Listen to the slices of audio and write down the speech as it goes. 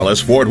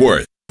Fort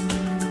Worth.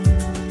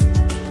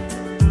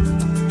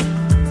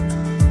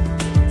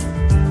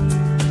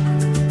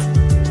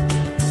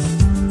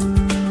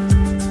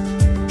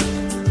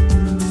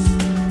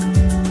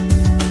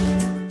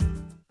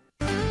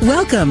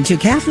 Welcome to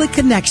Catholic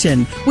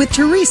Connection with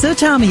Teresa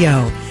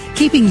Tomeo,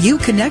 keeping you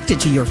connected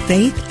to your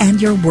faith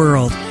and your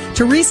world.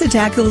 Teresa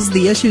tackles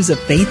the issues of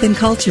faith and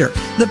culture,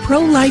 the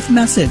pro-life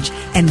message,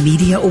 and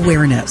media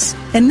awareness.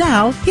 And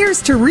now,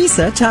 here's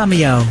Teresa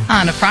Tomeo.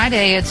 On a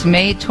Friday, it's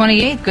May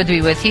 28th. Good to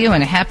be with you,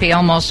 and a happy,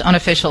 almost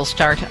unofficial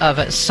start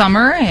of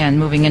summer. And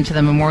moving into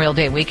the Memorial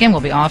Day weekend,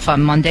 we'll be off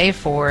on Monday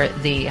for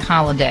the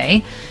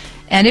holiday.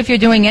 And if you're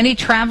doing any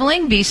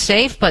traveling, be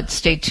safe, but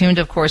stay tuned,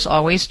 of course,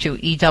 always to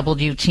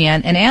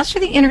EWTN and ask for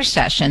the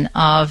intercession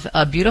of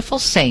a beautiful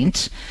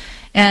saint.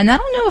 And I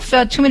don't know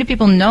if too many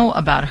people know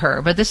about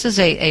her, but this is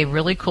a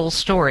really cool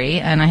story,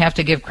 and I have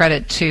to give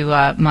credit to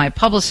my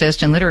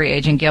publicist and literary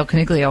agent, Gail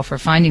Coniglio, for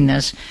finding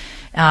this,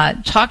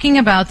 talking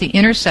about the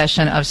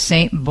intercession of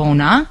Saint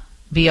Bona,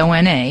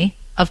 B-O-N-A,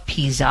 of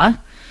Pisa,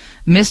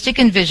 mystic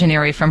and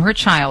visionary from her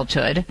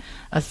childhood,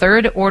 a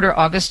third-order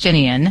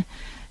Augustinian.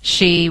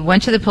 She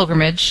went to the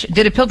pilgrimage,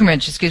 to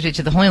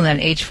the Holy Land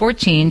at age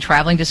 14,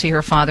 traveling to see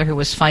her father who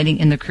was fighting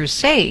in the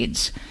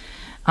Crusades.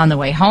 On the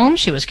way home,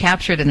 she was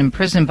captured and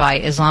imprisoned by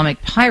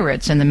Islamic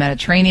pirates in the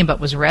Mediterranean,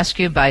 but was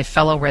rescued by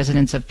fellow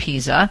residents of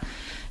Pisa.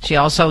 She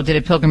also did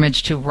a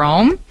pilgrimage to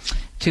Rome,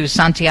 to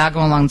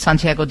Santiago along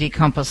Santiago de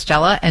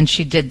Compostela, and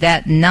she did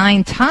that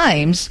 9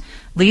 times,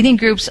 leading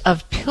groups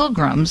of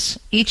pilgrims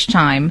each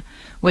time,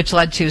 which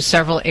led to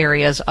several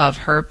areas of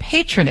her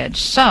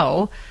patronage.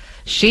 So,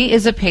 she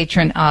is a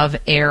patron of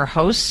air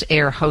hosts,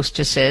 air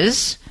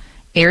hostesses,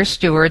 air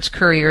stewards,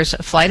 couriers,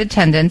 flight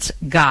attendants,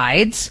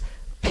 guides,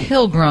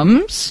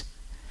 pilgrims.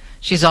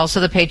 She's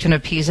also the patron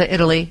of Pisa,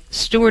 Italy,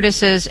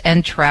 stewardesses,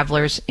 and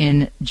travelers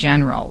in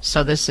general.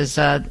 So this is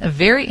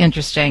very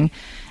interesting,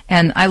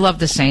 and I love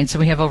the saints.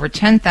 And we have over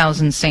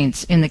 10,000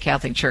 saints in the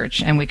Catholic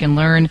Church, and we can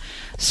learn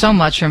so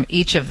much from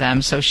each of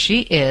them. So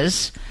she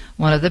is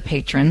one of the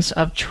patrons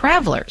of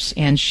travelers,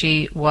 and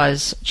she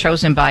was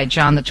chosen by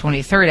John the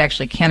 23rd,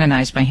 actually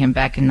canonized by him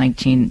back in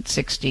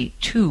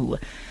 1962.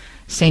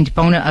 Saint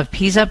Bona of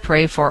Pisa,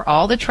 pray for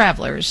all the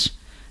travelers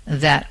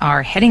that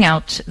are heading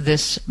out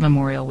this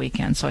Memorial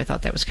weekend. So I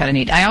thought that was kind of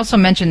neat. I also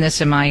mentioned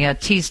this in my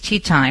Tease Tea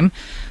Time,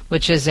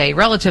 which is a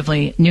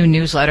relatively new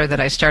newsletter that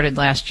I started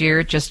last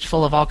year, just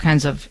full of all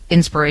kinds of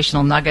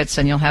inspirational nuggets,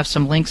 and you'll have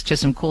some links to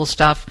some cool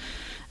stuff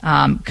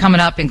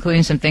coming up,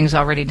 including some things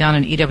already done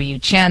in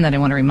EWTN that I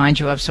want to remind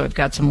you of. So I've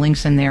got some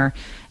links in there,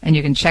 and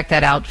you can check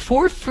that out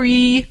for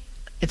free.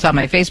 It's on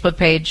my Facebook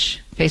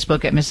page,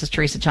 Facebook at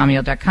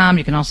MrsTeresaTomeo.com.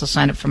 You can also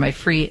sign up for my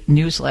free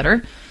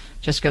newsletter.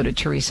 Just go to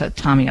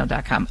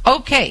TeresaTomeo.com.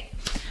 Okay,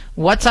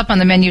 what's up on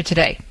the menu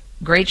today?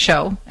 Great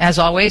show. As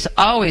always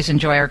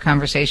enjoy our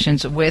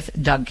conversations with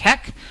Doug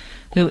Keck,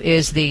 who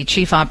is the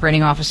Chief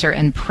Operating Officer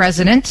and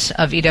President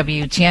of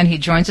EWTN. He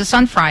joins us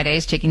on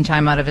Fridays, taking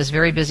time out of his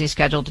very busy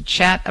schedule to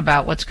chat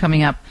about what's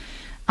coming up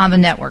on the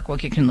network,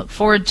 what you can look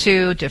forward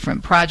to,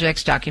 different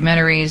projects,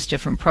 documentaries,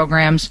 different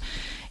programs.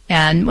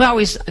 And we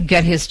always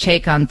get his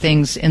take on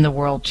things in the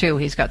world, too.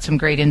 He's got some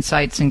great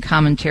insights and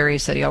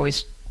commentaries that he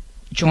always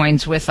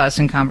joins with us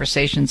in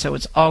conversation, so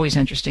it's always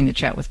interesting to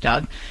chat with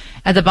Doug.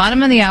 At the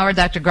bottom of the hour,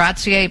 Dr.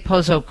 Grazie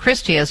Pozzo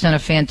Christi has done a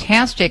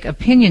fantastic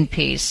opinion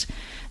piece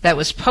that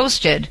was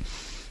posted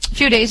a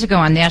few days ago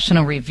on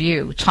National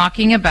Review,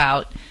 talking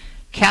about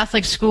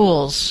Catholic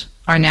schools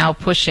are now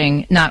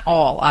pushing, not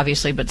all,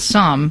 obviously, but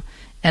some,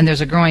 and there's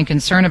a growing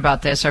concern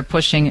about this, are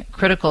pushing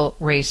critical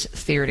race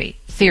theory.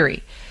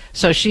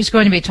 So she's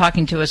going to be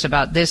talking to us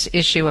about this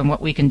issue and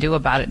what we can do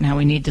about it and how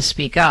we need to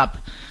speak up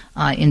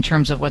in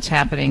terms of what's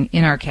happening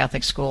in our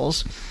Catholic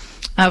schools.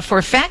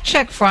 For Fact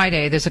Check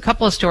Friday, there's a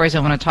couple of stories I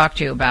want to talk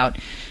to you about.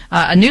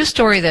 A news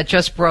story that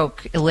just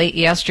broke late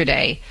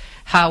yesterday,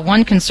 how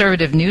one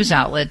conservative news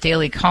outlet,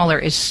 Daily Caller,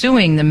 is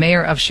suing the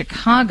mayor of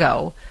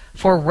Chicago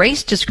for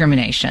race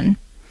discrimination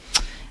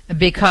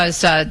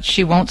because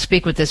she won't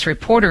speak with this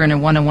reporter in a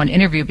one-on-one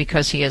interview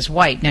because he is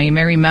white. Now, you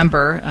may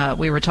remember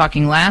we were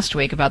talking last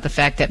week about the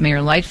fact that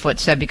Mayor Lightfoot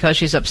said because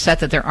she's upset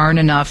that there aren't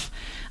enough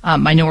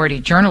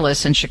minority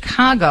journalists in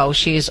Chicago,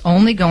 she is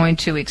only going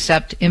to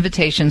accept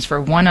invitations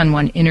for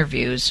one-on-one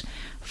interviews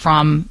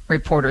from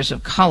reporters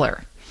of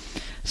color.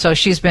 So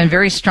she's been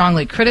very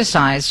strongly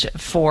criticized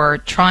for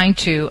trying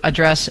to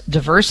address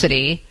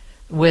diversity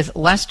with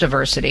less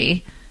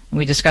diversity.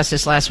 We discussed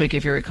this last week,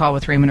 if you recall,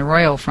 with Raymond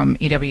Arroyo from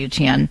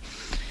EWTN.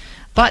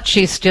 But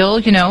she's still,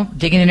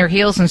 digging in her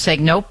heels and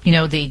saying, nope,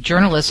 the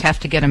journalists have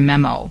to get a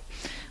memo.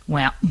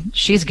 Well,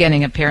 she's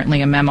getting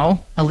apparently a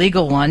memo, a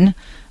legal one,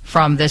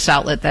 from this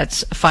outlet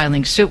that's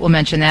filing suit. We'll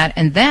mention that.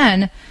 And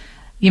then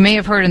you may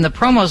have heard in the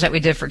promos that we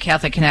did for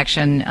Catholic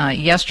Connection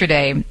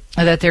yesterday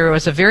that there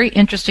was a very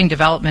interesting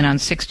development on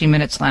 60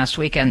 Minutes last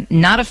weekend.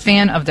 Not a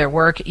fan of their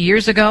work.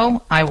 Years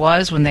ago, I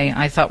was, when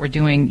I thought were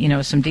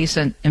doing, some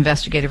decent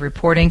investigative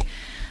reporting.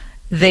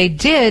 They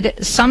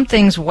did some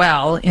things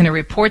well in a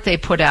report they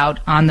put out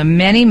on the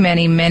many,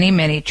 many, many,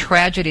 many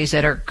tragedies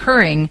that are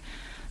occurring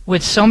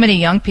with so many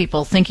young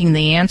people thinking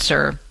the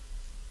answer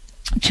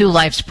to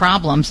life's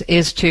problems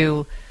is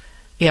to,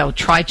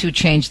 try to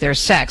change their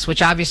sex,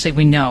 which obviously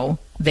we know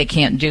they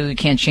can't do. You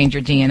can't change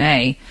your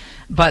DNA.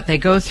 But they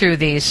go through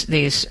these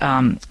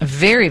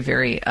very,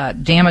 very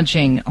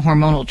damaging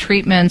hormonal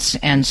treatments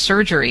and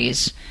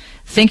surgeries,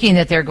 thinking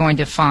that they're going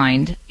to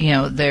find,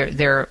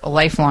 their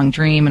lifelong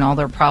dream and all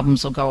their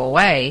problems will go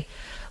away.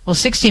 Well,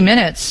 60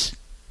 Minutes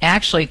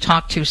actually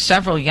talked to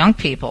several young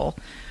people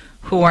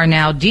who are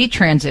now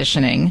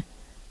detransitioning.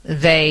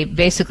 They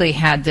basically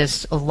had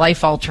this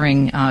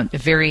life-altering,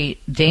 very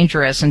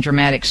dangerous and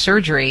dramatic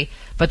surgery,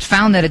 but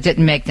found that it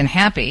didn't make them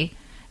happy,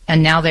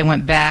 and now they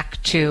went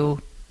back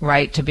to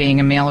being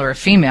a male or a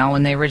female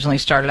when they originally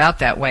started out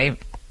that way.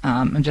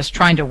 I'm just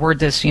trying to word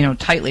this,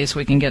 tightly so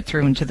we can get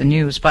through into the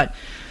news. But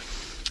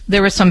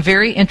there were some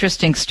very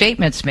interesting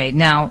statements made.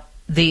 Now,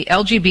 the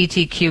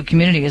LGBTQ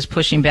community is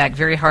pushing back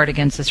very hard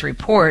against this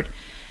report,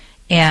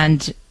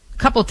 and a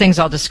couple of things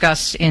I'll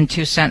discuss in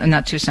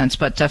Fact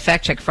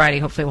Check Friday.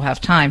 Hopefully we'll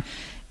have time.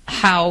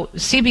 How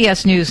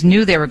CBS News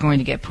knew they were going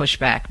to get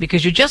pushback,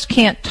 because you just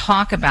can't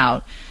talk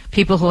about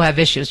people who have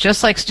issues,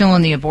 just like still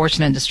in the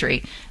abortion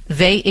industry.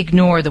 They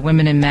ignore the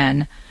women and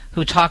men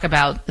who talk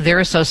about their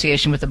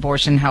association with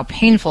abortion, how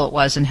painful it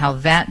was, and how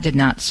that did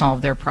not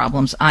solve their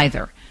problems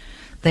either.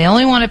 They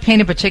only want to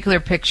paint a particular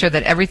picture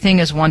that everything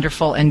is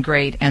wonderful and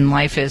great and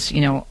life is,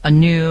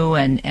 anew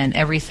and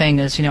everything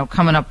is,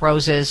 coming up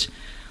roses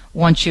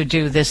once you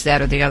do this,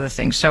 that, or the other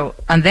thing. So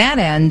on that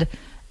end,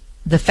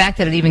 the fact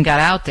that it even got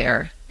out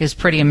there is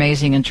pretty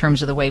amazing in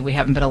terms of the way we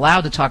haven't been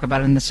allowed to talk about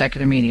it in the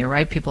secular media,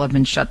 right? People have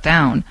been shut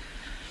down.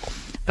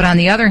 But on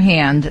the other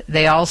hand,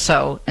 they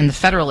also, and the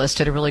Federalist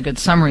did a really good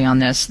summary on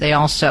this, they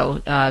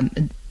also,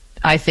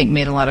 I think,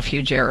 made a lot of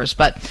huge errors.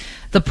 But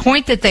the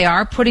point that they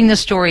are putting the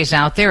stories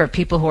out there of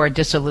people who are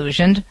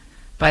disillusioned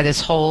by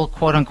this whole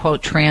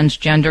quote-unquote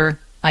transgender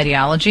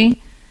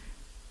ideology,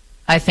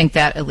 I think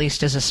that at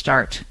least is a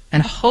start.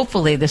 And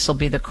hopefully this will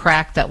be the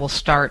crack that will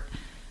start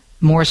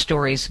more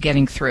stories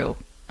getting through,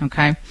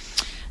 okay?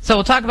 So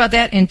we'll talk about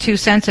that in 2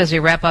 cents as we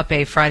wrap up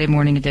a Friday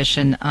morning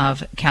edition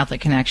of Catholic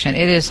Connection.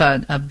 It is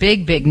a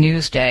big, big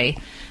news day.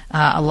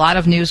 A lot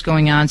of news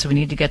going on, so we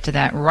need to get to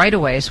that right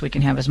away so we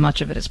can have as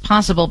much of it as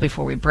possible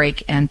before we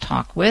break and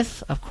talk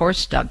with, of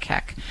course, Doug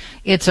Keck.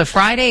 It's a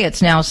Friday.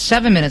 It's now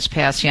 7 minutes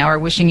past the hour.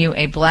 Wishing you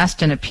a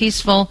blessed and a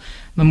peaceful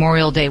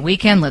Memorial Day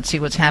weekend. Let's see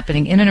what's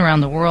happening in and around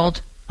the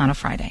world on a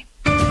Friday.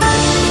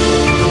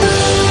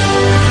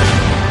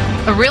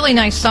 A really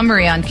nice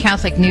summary on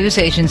Catholic News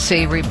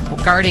Agency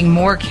regarding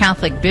more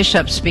Catholic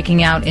bishops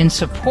speaking out in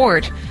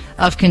support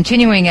of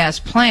continuing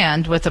as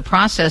planned with the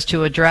process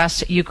to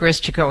address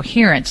Eucharistic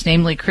coherence,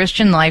 namely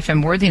Christian life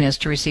and worthiness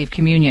to receive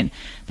communion.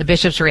 The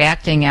bishops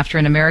reacting after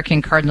an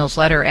American cardinal's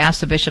letter asked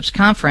the bishops'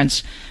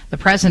 conference, the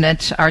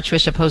president,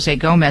 Archbishop Jose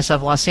Gomez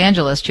of Los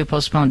Angeles, to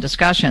postpone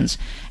discussions.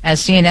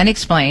 As CNN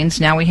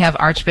explains, now we have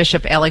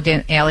Archbishop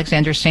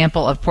Alexander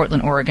Sample of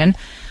Portland, Oregon,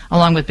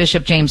 along with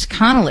Bishop James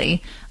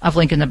Connolly of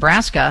Lincoln,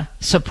 Nebraska,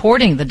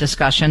 supporting the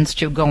discussions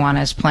to go on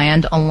as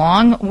planned,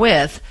 along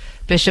with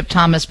Bishop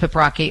Thomas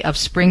Paprocki of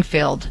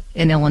Springfield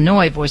in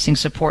Illinois voicing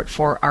support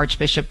for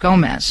Archbishop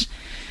Gomez.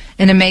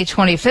 In a May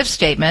 25th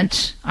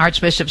statement,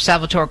 Archbishop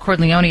Salvatore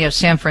Cordileone of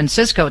San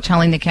Francisco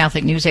telling the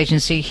Catholic News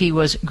Agency he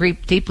was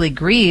deeply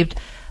grieved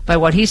by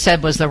what he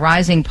said was the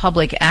rising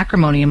public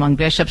acrimony among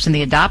bishops and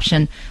the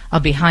adoption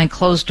of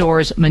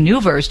behind-closed-doors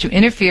maneuvers to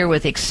interfere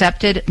with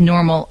accepted,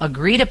 normal,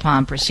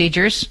 agreed-upon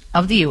procedures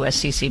of the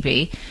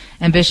USCCB,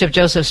 and Bishop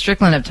Joseph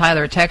Strickland of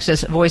Tyler,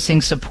 Texas,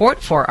 voicing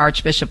support for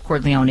Archbishop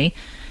Cordileone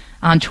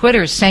on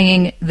Twitter,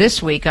 saying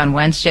this week on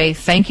Wednesday,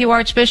 "Thank you,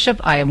 Archbishop.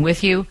 I am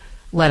with you.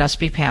 Let us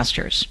be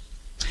pastors."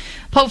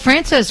 Pope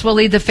Francis will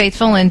lead the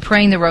faithful in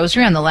praying the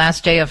rosary on the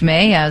last day of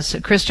May, as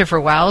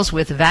Christopher Wells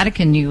with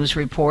Vatican News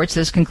reports,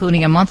 is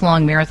concluding a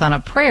month-long marathon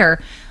of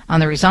prayer on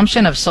the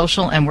resumption of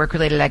social and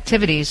work-related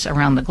activities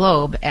around the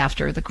globe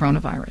after the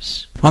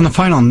coronavirus. On the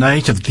final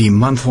night of the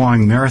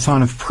month-long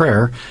marathon of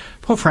prayer,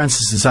 Pope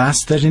Francis has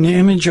asked that an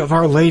image of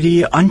Our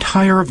Lady,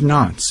 Untie Her of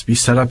Knots, be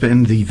set up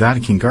in the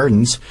Vatican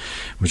Gardens,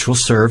 which will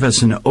serve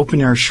as an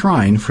open-air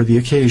shrine for the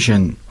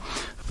occasion.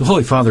 The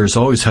Holy Father has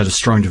always had a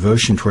strong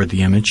devotion toward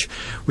the image,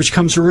 which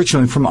comes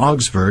originally from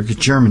Augsburg,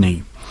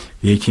 Germany.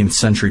 The 18th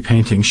century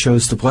painting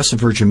shows the Blessed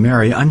Virgin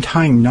Mary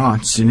untying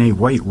knots in a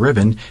white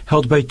ribbon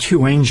held by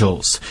two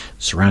angels,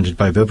 surrounded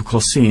by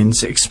biblical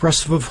scenes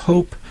expressive of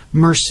hope,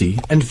 mercy,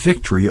 and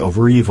victory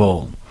over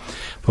evil.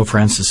 Pope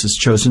Francis has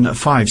chosen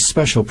 5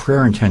 special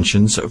prayer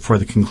intentions for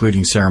the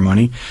concluding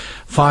ceremony,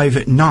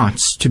 5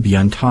 knots to be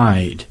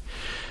untied.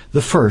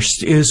 The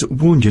first is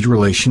wounded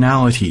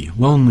relationality,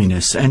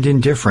 loneliness, and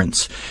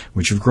indifference,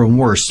 which have grown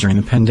worse during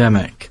the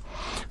pandemic.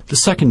 The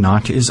second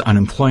knot is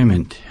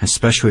unemployment,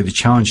 especially the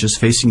challenges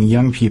facing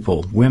young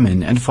people,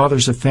 women, and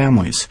fathers of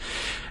families,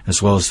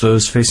 as well as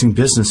those facing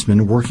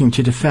businessmen working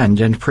to defend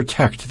and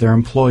protect their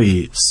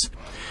employees.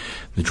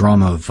 The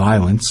drama of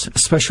violence,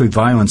 especially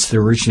violence that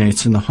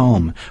originates in the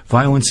home,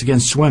 violence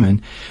against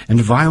women, and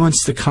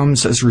violence that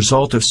comes as a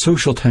result of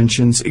social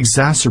tensions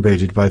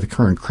exacerbated by the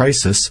current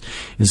crisis,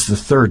 is the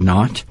third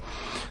knot.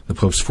 The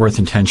Pope's fourth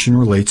intention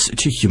relates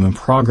to human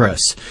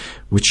progress,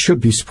 which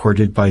should be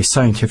supported by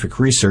scientific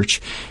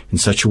research in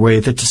such a way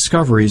that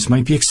discoveries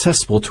might be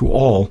accessible to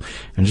all,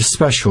 and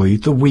especially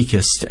the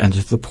weakest and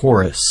the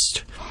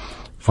poorest.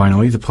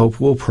 Finally, the Pope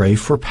will pray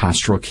for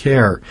pastoral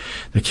care,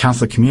 that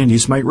Catholic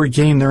communities might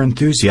regain their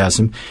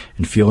enthusiasm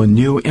and feel a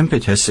new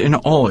impetus in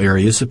all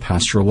areas of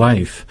pastoral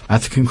life.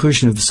 At the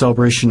conclusion of the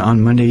celebration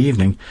on Monday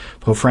evening,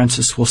 Pope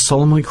Francis will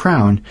solemnly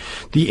crown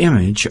the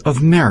image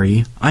of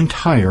Mary,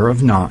 Untier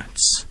of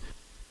Knots.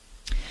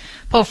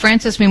 Pope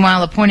Francis,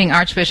 meanwhile, appointing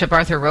Archbishop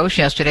Arthur Roche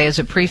yesterday as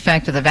a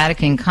prefect of the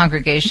Vatican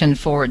Congregation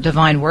for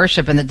Divine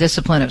Worship and the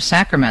Discipline of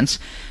Sacraments.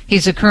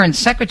 He's the current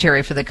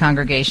secretary for the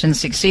congregation,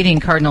 succeeding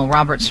Cardinal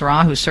Robert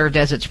Sarah, who served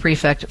as its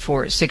prefect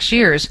for 6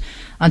 years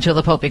until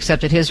the Pope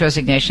accepted his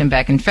resignation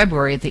back in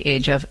February at the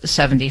age of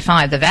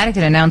 75. The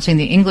Vatican announcing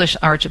the English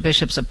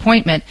Archbishop's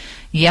appointment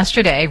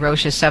yesterday.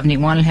 Roche is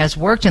 71 and has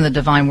worked in the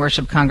Divine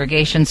Worship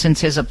congregation since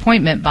his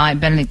appointment by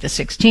Benedict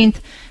XVI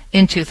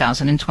in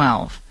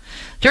 2012.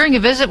 During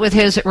a visit with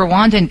his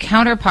Rwandan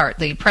counterpart,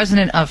 the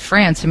president of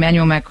France,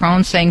 Emmanuel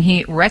Macron, saying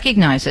he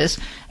recognizes,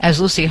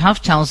 as Lucy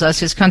Huff tells us,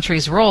 his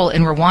country's role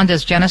in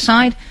Rwanda's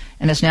genocide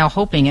and is now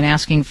hoping and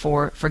asking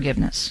for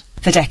forgiveness.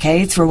 For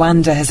decades,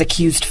 Rwanda has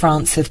accused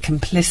France of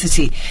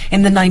complicity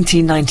in the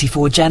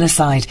 1994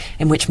 genocide,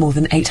 in which more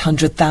than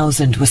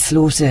 800,000 were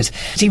slaughtered.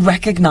 He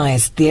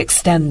recognized the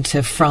extent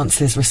of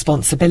France's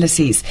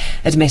responsibilities,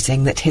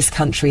 admitting that his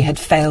country had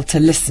failed to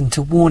listen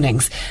to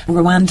warnings.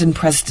 Rwandan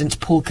President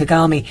Paul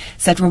Kagame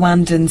said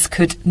Rwandans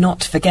could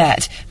not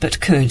forget,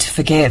 but could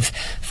forgive.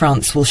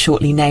 France will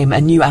shortly name a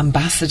new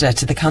ambassador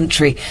to the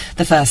country,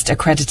 the first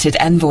accredited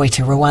envoy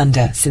to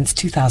Rwanda since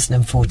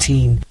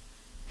 2014.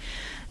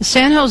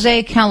 San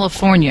Jose,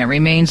 California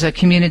remains a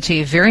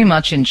community very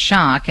much in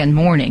shock and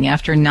mourning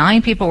after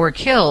 9 people were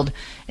killed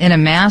in a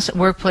mass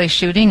workplace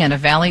shooting at a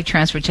Valley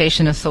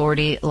Transportation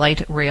Authority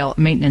light rail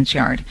maintenance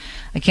yard.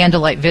 A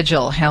candlelight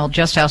vigil held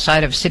just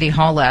outside of City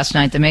Hall last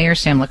night. The mayor,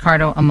 Sam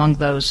Liccardo, among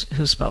those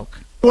who spoke.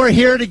 We're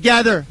here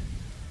together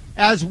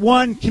as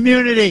one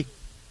community.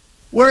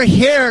 We're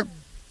here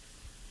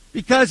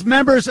because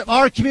members of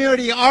our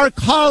community, our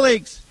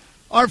colleagues,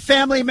 our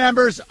family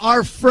members,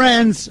 our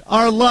friends,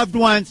 our loved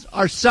ones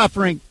are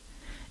suffering.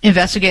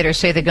 Investigators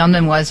say the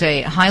gunman was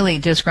a highly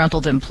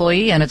disgruntled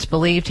employee, and it's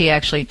believed he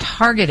actually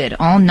targeted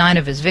all 9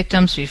 of his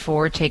victims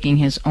before taking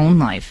his own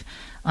life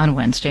on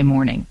Wednesday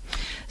morning.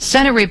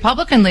 Senate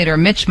Republican leader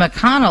Mitch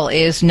McConnell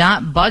is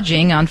not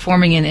budging on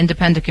forming an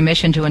independent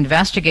commission to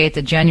investigate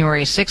the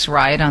January 6th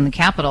riot on the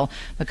Capitol.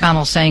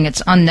 McConnell saying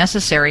it's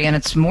unnecessary and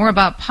it's more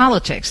about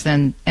politics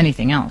than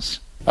anything else.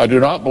 I do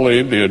not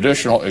believe the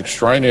additional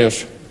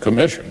extraneous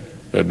commission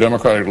that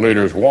Democratic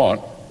leaders want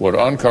would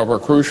uncover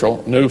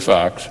crucial new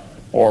facts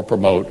or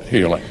promote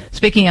healing.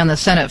 Speaking on the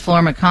Senate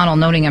floor, McConnell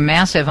noting a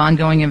massive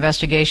ongoing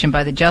investigation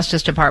by the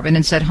Justice Department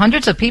and said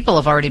hundreds of people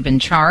have already been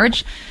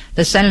charged.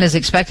 The Senate is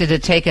expected to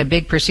take a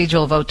big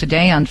procedural vote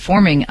today on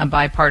forming a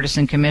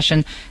bipartisan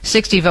commission.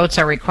 60 votes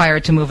are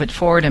required to move it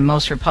forward, and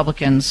most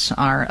Republicans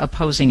are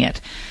opposing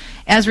it.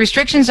 As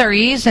restrictions are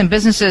eased and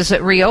businesses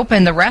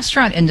reopen, the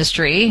restaurant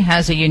industry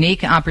has a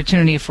unique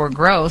opportunity for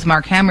growth.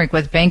 Mark Hamrick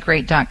with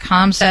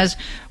Bankrate.com says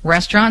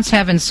restaurants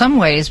have in some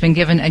ways been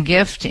given a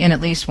gift in at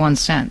least one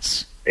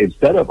sense.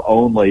 Instead of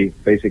only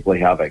basically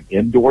having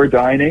indoor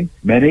dining,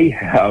 many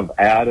have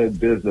added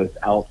business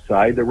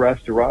outside the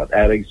restaurant,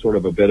 adding sort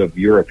of a bit of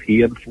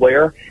European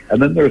flair.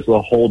 And then there's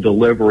the whole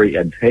delivery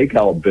and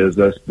takeout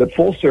business that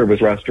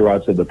full-service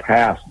restaurants in the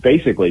past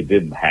basically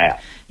didn't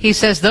have. He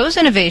says those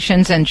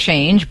innovations and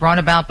change brought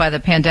about by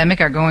the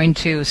pandemic are going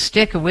to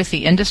stick with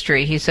the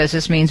industry. He says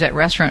this means that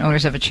restaurant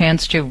owners have a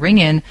chance to ring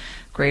in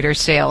greater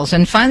sales.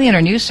 And finally, in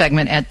our news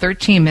segment at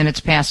 13 minutes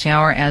past the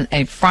hour, at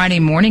a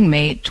Friday morning,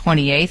 May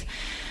 28th,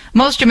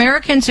 most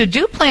Americans who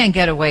do plan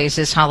getaways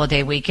this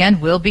holiday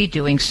weekend will be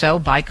doing so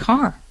by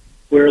car.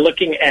 We're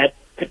looking at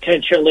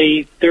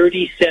potentially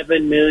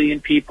 37 million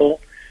people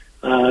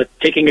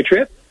taking a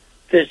trip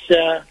this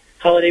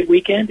holiday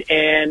weekend,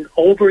 and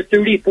over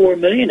 34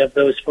 million of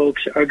those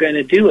folks are going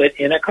to do it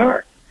in a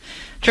car.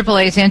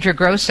 AAA's Andrew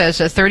Gross says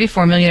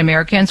 34 million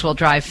Americans will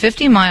drive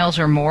 50 miles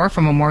or more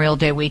for Memorial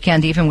Day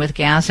weekend, even with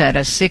gas at a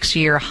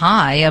 6-year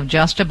high of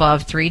just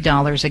above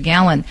 $3 a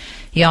gallon.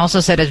 He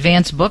also said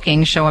advanced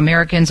bookings show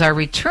Americans are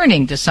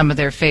returning to some of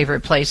their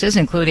favorite places,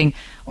 including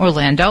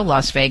Orlando,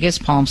 Las Vegas,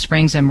 Palm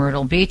Springs, and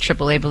Myrtle Beach.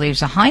 AAA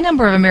believes a high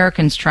number of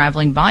Americans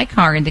traveling by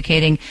car,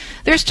 indicating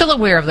they're still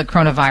aware of the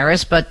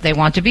coronavirus, but they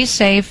want to be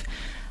safe.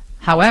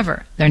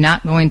 However, they're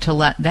not going to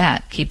let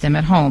that keep them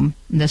at home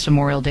this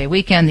Memorial Day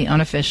weekend, the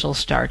unofficial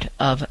start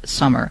of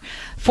summer.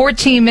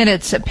 14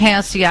 minutes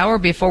past the hour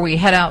before we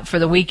head out for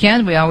the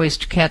weekend. We always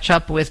catch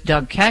up with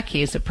Doug Keck.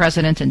 He is the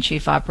President and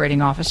Chief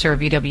Operating Officer of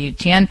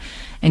EWTN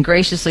and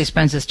graciously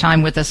spends his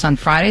time with us on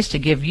Fridays to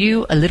give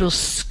you a little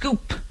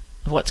scoop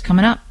of what's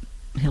coming up.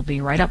 He'll be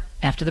right up.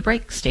 after the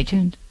break. Stay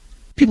tuned.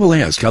 People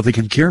ask how they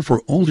can care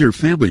for older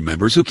family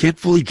members who can't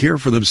fully care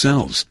for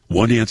themselves.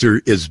 One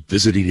answer is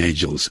Visiting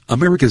Angels,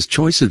 America's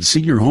choice in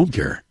senior home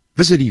care.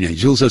 Visiting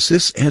Angels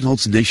assists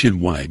adults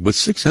nationwide with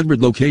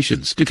 600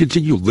 locations to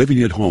continue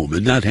living at home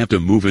and not have to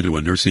move into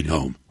a nursing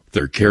home.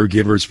 Their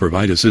caregivers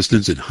provide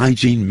assistance in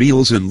hygiene,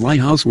 meals, and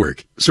light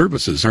housework.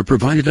 Services are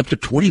provided up to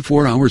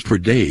 24 hours per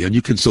day, and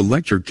you can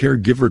select your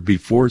caregiver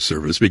before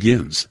service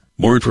begins.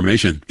 More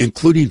information,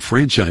 including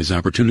franchise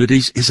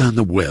opportunities, is on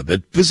the web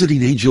at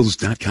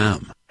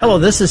visitingangels.com. Hello,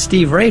 this is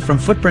Steve Ray from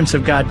Footprints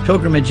of God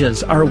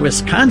Pilgrimages. Our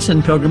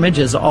Wisconsin pilgrimage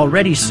is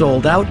already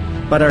sold out,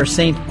 but our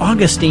St.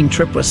 Augustine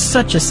trip was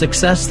such a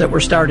success that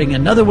we're starting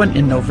another one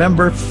in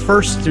November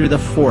 1st through the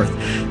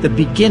 4th. The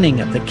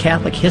beginning of the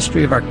Catholic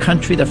history of our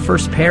country, the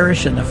first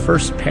parish and the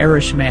first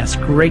parish mass.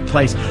 Great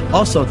place.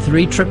 Also,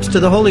 3 trips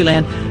to the Holy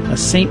Land, a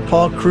St.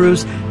 Paul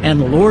cruise,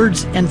 and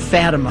Lourdes and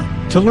Fatima.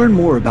 To learn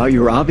more about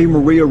your Ave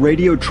Maria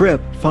Radio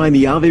trip, find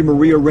the Ave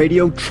Maria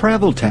Radio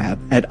travel tab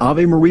at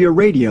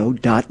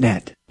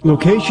AveMariaRadio.net.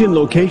 Location,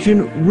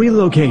 location,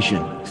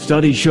 relocation.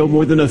 Studies show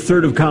more than a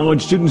third of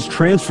college students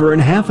transfer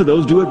and half of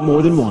those do it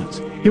more than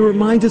once. He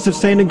reminds us of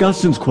St.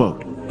 Augustine's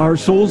quote, "Our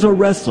souls are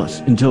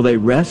restless until they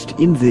rest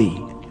in thee."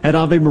 At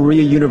Ave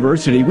Maria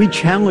University, we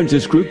challenge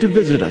this group to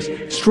visit us,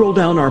 stroll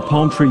down our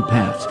palm tree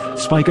paths,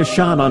 spike a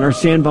shot on our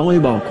sand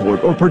volleyball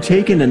court, or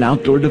partake in an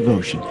outdoor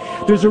devotion.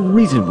 There's a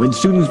reason when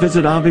students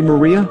visit Ave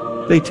Maria,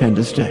 they tend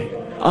to stay.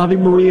 Ave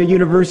Maria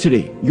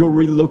University, your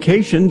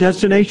relocation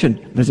destination.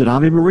 Visit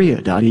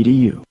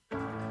avemaria.edu.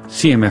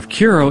 CMF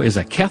Curo is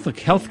a Catholic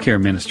healthcare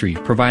ministry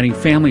providing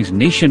families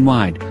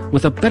nationwide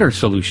with a better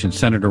solution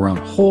centered around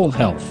whole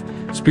health,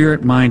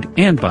 spirit, mind,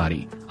 and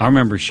body. Our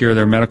members share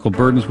their medical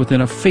burdens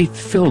within a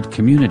faith-filled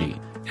community.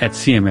 At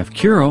CMF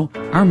Curo,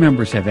 our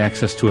members have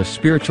access to a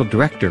spiritual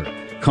director,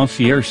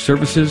 concierge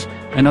services,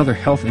 and other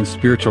health and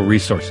spiritual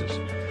resources.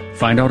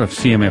 Find out if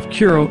CMF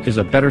Curo is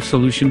a better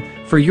solution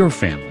for your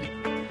family.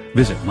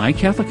 Visit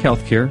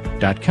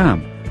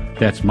mycatholichealthcare.com.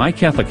 That's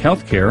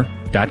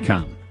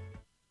mycatholichealthcare.com.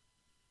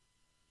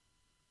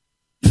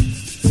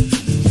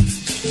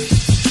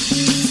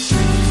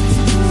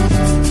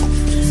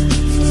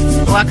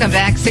 Welcome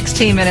back.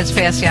 16 minutes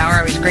past the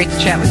hour. It was great to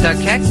chat with Doug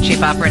Keck,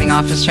 Chief Operating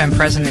Officer and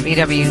President of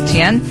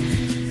EWTN.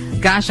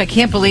 Gosh, I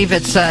can't believe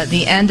it's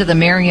the end of the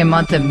Marian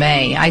month of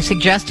May. I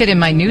suggested in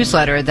my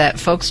newsletter that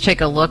folks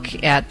take a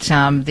look at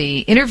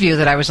the interview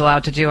that I was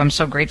allowed to do. I'm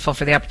so grateful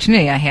for the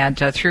opportunity I had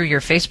through your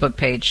Facebook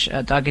page,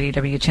 Doug at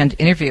EWTN, to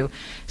interview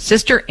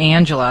Sister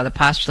Angela, the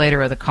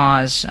postulator of the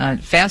cause.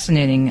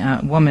 Fascinating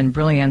woman,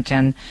 brilliant,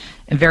 and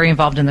very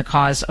involved in the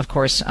cause, of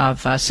course,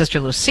 of Sister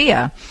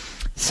Lucia.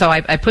 So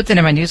I put that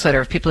in my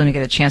newsletter if people didn't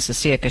get a chance to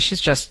see it, because she's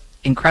just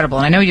incredible.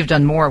 And I know you've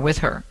done more with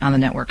her on the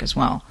network as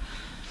well.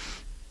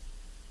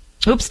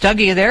 Oops, Doug,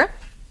 are you there?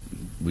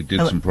 We did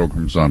some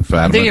programs on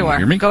Fatima. There you are.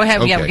 Hear me? Go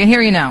ahead. Okay. Yeah, we can hear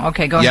you now.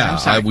 Okay, go ahead. I'm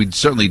sorry. We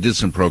certainly did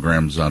some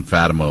programs on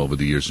Fatima over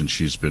the years, and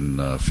she's been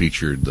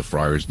featured. The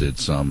Friars did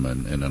some,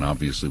 and then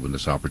obviously when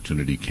this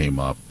opportunity came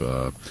up,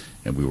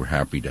 and we were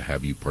happy to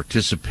have you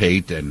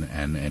participate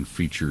and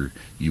feature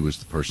you as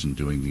the person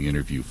doing the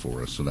interview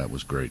for us, so that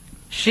was great.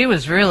 She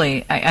was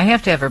really, I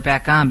have to have her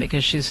back on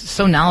because she's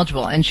so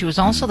knowledgeable. And she was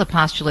also the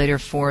postulator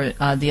for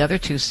the other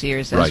 2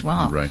 seers as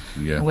well. Right,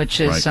 yeah.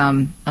 Which is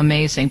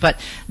amazing. But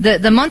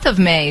the month of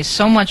May,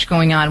 so much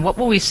going on. What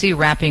will we see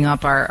wrapping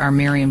up our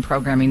Marian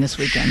programming this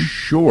weekend?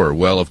 Sure.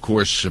 Well, of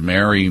course,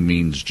 Mary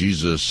means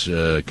Jesus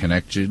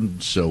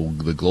connected. So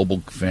the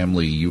Global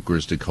Family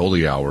Eucharistic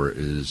Holy Hour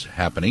is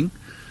happening.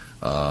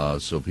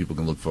 So people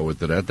can look forward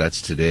to that.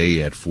 That's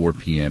today at 4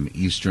 p.m.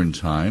 Eastern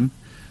Time.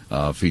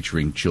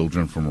 Featuring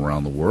children from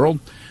around the world.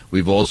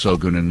 We've also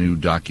got a new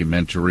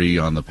documentary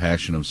on the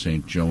Passion of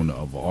St. Joan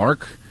of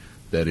Arc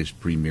that is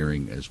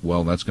premiering as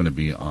well. That's going to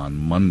be on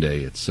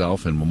Monday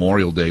itself. And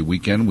Memorial Day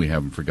weekend, we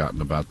haven't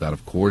forgotten about that,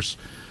 of course.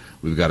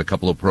 We've got a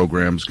couple of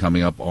programs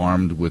coming up,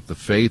 Armed with the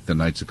Faith, the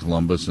Knights of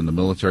Columbus, and the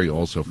military.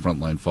 Also,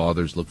 Frontline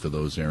Fathers. Look for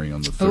those airing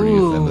on the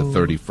 30th and the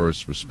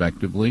 31st,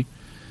 respectively.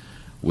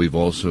 We've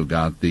also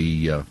got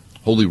the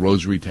Holy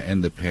Rosary to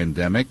End the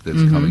Pandemic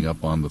that's coming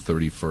up on the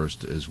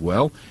 31st as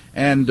well.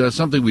 And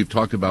something we've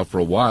talked about for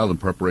a while in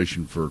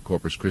preparation for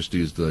Corpus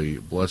Christi is the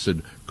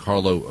Blessed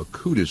Carlo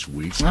Acutis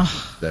Week.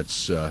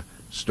 That's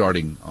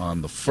starting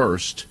on the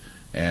 1st.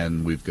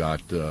 And we've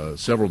got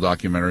several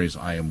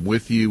documentaries. I Am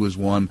With You is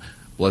one.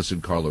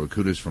 Blessed Carlo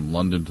Acutis, From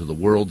London to the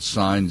World.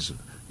 Signs,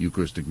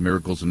 Eucharistic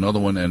Miracles, another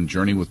one. And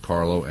Journey with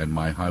Carlo and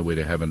My Highway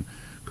to Heaven,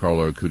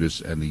 Carlo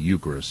Acutis and the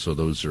Eucharist. So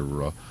those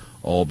are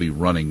all be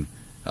running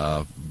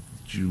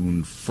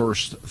June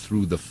 1st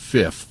through the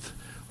 5th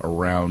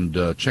around,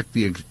 check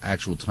the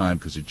actual time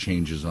because it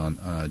changes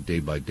on day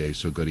by day,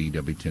 so go to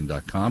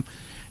EWTN.com.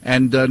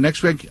 And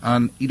next week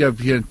on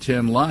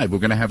EWTN Live, we're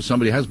going to have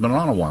somebody who has been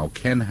on a while,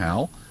 Ken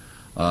Howell,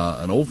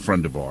 an old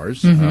friend of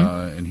ours,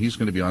 and he's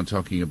going to be on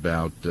talking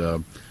about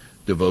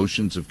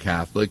devotions of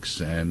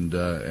Catholics and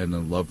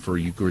the love for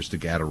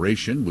Eucharistic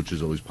adoration, which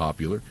is always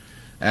popular.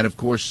 And, of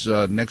course,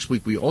 next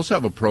week we also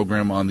have a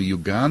program on the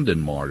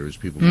Ugandan martyrs.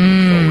 People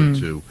can look forward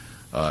to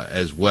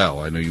as well.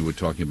 I know you were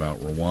talking about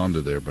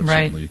Rwanda there, but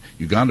right. certainly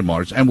Uganda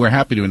Martyrs. And we're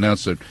happy to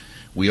announce that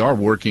we are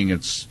working.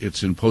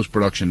 It's in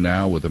post-production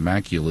now with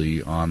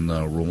Immaculée on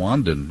the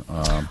Rwandan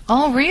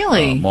oh,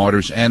 really?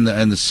 martyrs and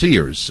the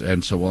seers.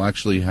 And so we'll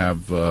actually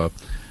have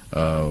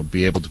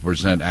be able to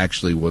present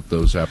actually what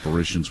those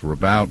apparitions were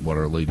about, what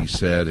Our Lady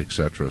said,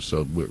 etc.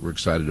 So we're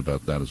excited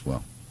about that as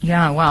well.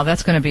 Yeah, wow,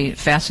 that's going to be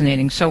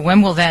fascinating. So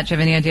when will that? Do you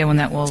have any idea when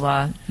that will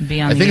be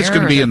on? I think the it's air,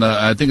 going to be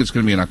I think it's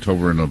going to be in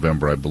October and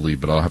November, I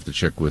believe. But I'll have to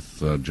check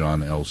with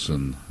John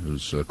Elson,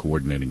 who's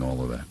coordinating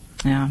all of that.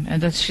 Yeah,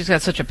 and she's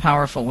got such a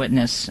powerful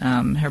witness.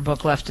 Her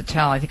book, Left to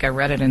Tell, I think I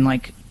read it in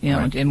right.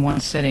 in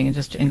one sitting, and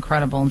just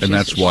incredible. And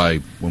that's why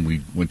when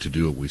we went to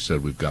do it, we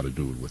said we've got to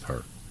do it with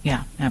her.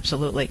 Yeah,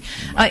 absolutely.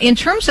 In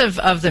terms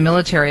of the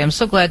military, I'm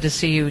so glad to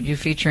see you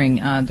featuring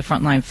the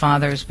Frontline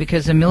Fathers,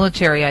 because the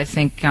military, I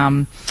think,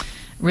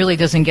 really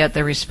doesn't get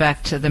the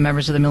respect, the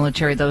members of the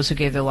military, those who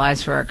gave their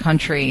lives for our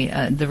country,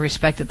 the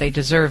respect that they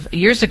deserve.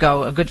 Years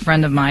ago, a good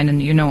friend of mine,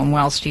 and you know him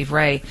well, Steve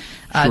Ray,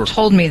 sure.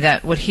 told me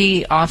that what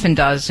he often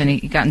does, and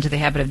he got into the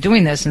habit of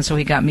doing this, and so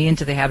he got me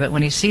into the habit,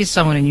 when he sees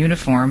someone in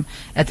uniform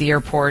at the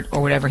airport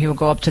or whatever, he will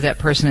go up to that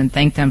person and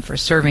thank them for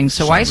serving.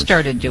 So I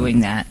started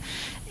doing that.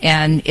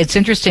 And it's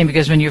interesting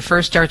because when you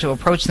first start to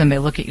approach them, they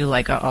look at you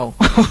like, uh-oh,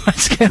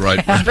 what's going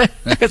to happen?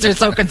 Because they're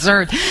so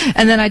concerned.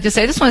 And then I just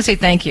want to say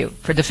thank you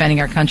for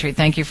defending our country.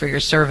 Thank you for your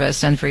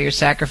service and for your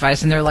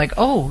sacrifice. And they're like,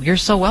 oh, you're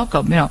so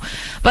welcome.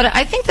 But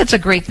I think that's a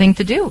great thing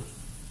to do.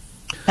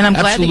 And I'm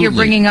glad that you're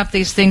bringing up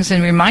these things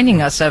and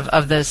reminding us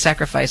of the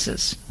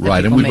sacrifices.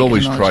 Right, and we've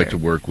always tried to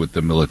work with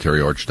the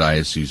military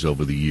archdiocese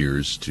over the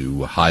years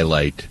to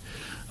highlight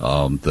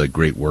the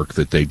great work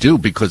that they do,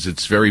 because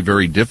it's very,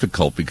 very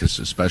difficult, because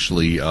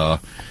especially a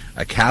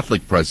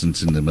Catholic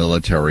presence in the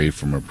military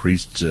from a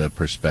priest's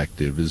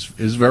perspective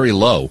is very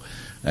low.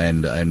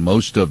 And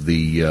most of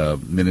the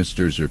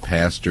ministers or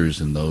pastors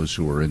and those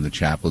who are in the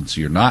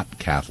chaplaincy are not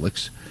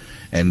Catholics.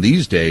 And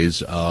these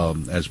days,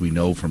 as we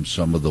know from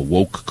some of the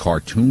woke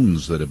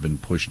cartoons that have been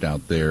pushed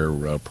out there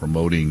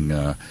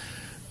promoting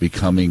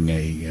becoming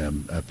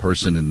a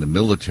person in the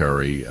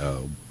military,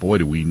 boy,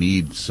 do we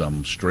need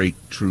some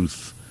straight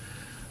truth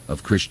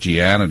of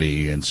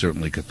Christianity and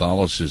certainly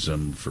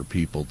Catholicism for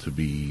people to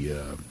be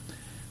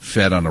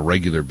fed on a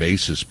regular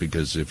basis,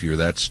 because if you're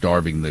that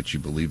starving that you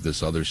believe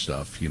this other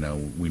stuff, we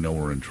know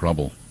we're in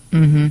trouble.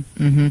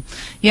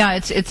 Yeah,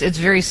 it's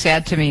very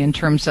sad to me in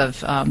terms of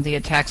the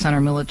attacks on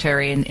our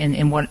military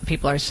and what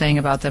people are saying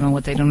about them and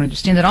what they don't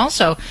understand. And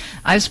also,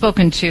 I've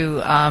spoken to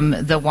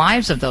the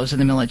wives of those in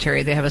the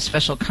military. They have a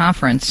special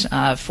conference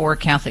for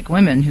Catholic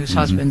women whose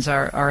husbands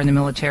are in the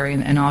military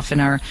and often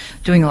are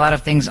doing a lot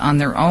of things on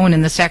their own,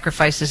 and the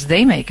sacrifices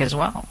they make as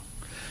well.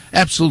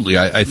 Absolutely.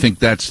 I think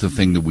that's the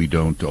thing that we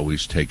don't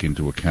always take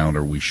into account,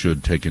 or we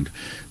should take into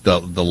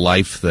the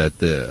life that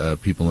the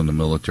people in the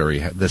military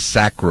have, the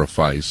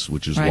sacrifice,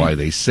 which is why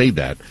they say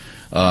that,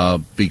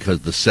 because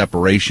the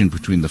separation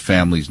between the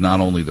families, not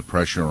only the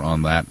pressure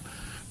on that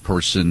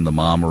person, the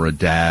mom or a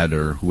dad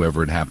or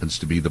whoever it happens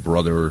to be, the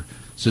brother or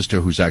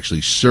sister who's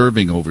actually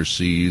serving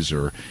overseas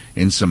or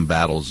in some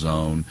battle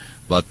zone,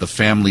 but the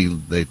family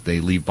that they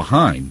leave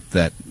behind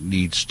that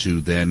needs to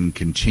then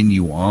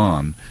continue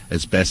on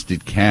as best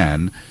it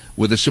can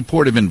with a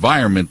supportive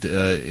environment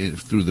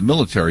through the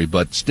military,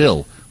 but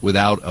still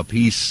without a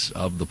piece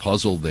of the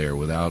puzzle there,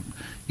 without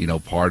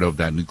part of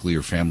that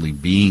nuclear family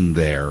being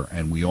there.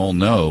 And we all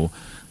know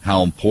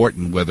how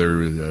important,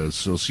 whether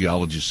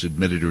sociologists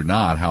admit it or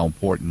not, how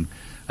important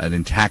an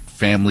intact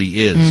family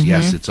is.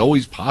 Yes, it's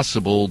always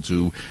possible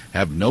to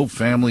have no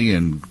family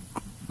and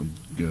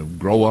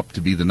grow up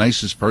to be the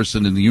nicest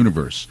person in the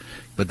universe.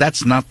 But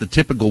that's not the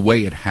typical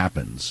way it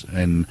happens.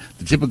 And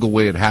the typical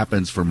way it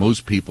happens for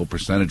most people,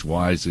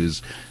 percentage-wise,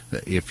 is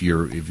that if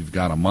you've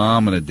got a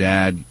mom and a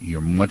dad,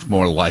 you're much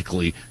more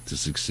likely to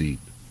succeed.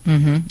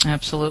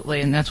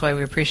 Absolutely, and that's why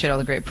we appreciate all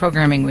the great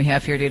programming we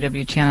have here at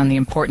EWTN on the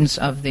importance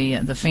of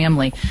the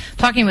family.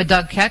 Talking with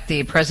Doug Keck,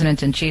 the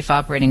President and Chief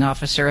Operating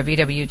Officer of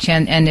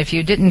EWTN, and if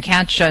you didn't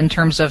catch in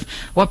terms of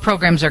what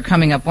programs are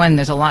coming up when,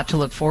 there's a lot to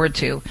look forward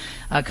to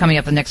coming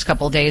up the next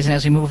couple of days, and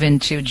as we move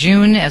into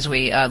June, as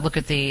we look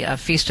at the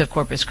Feast of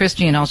Corpus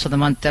Christi and also the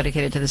month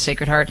dedicated to the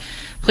Sacred Heart,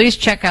 please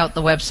check out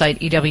the website,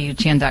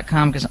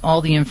 EWTN.com, because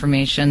all the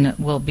information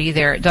will be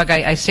there. Doug,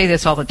 I say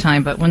this all the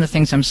time, but one of the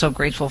things I'm so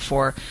grateful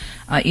for,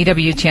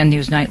 EWTN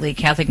News Nightly,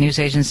 Catholic News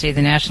Agency,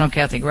 the National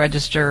Catholic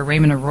Register,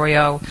 Raymond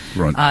Arroyo,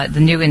 the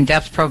new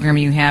In-Depth program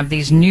you have,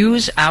 these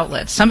news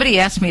outlets. Somebody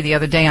asked me the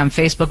other day on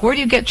Facebook, where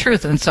do you get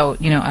truth? And so,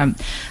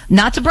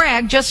 not to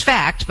brag, just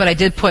fact, but I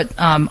did put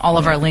all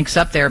of our links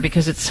up there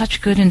because it's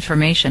such good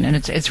information, and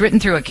it's written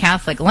through a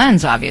Catholic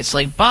lens,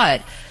 obviously,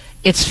 but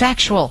it's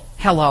factual.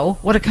 Hello,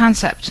 what a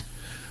concept.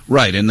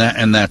 Right, and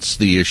that's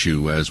the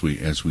issue, as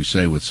we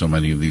say with so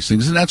many of these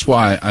things, and that's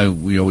why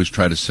we always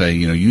try to say,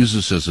 use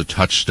this as a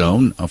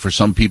touchstone. For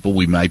some people,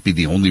 we might be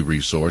the only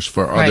resource.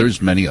 For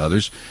others, many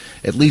others,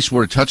 at least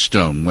we're a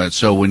touchstone.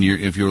 So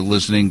if you're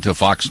listening to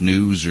Fox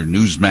News or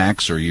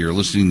Newsmax, or you're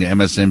listening to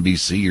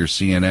MSNBC or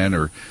CNN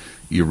or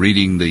you're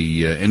reading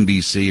the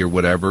NBC or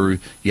whatever,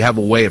 you have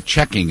a way of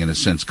checking, in a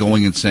sense,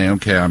 going and saying,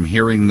 okay, I'm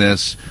hearing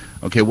this.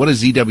 Okay, what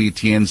is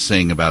EWTN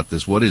saying about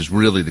this? What is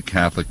really the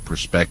Catholic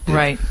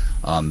perspective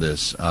on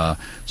this?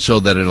 So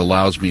that it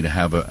allows me to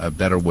have a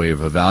better way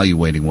of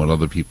evaluating what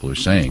other people are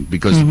saying.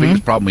 Because the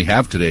biggest problem we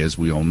have today, as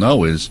we all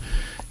know, is,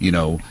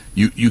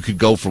 you could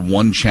go from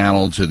one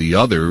channel to the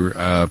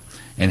other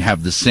and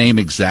have the same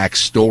exact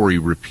story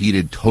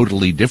repeated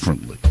totally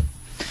differently.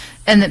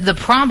 And the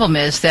problem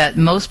is that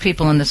most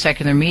people in the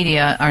secular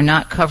media are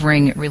not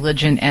covering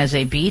religion as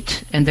a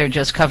beat, and they're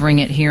just covering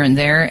it here and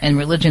there, and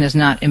religion is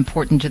not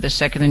important to the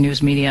secular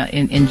news media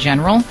in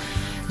general.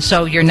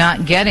 So you're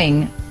not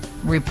getting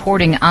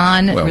reporting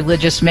on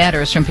religious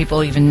matters from people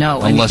who even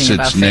know anything about faith.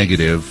 Unless it's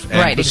negative.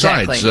 And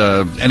besides,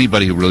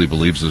 anybody who really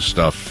believes this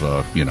stuff,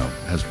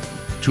 has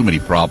too many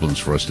problems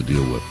for us to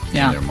deal with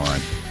in their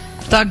mind.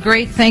 Doug,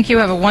 great. Thank you.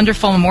 Have a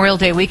wonderful Memorial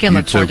Day weekend.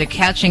 Look forward to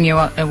catching you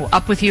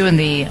up with you in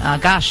the,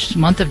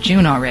 month of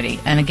June already.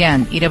 And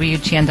again,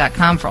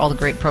 EWTN.com for all the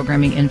great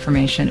programming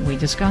information we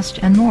discussed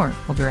and more.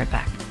 We'll be right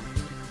back.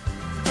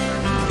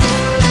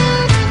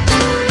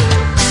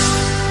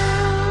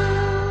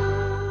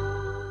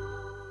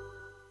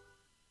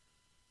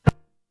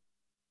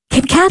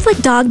 Can Catholic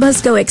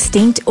dogmas go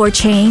extinct or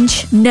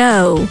change?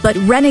 No, but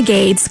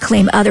renegades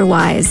claim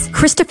otherwise.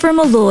 Christopher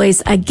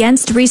Malloy's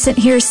Against Recent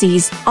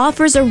Heresies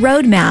offers a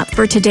roadmap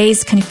for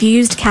today's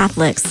confused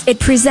Catholics. It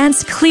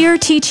presents clear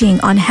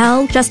teaching on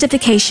hell,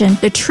 justification,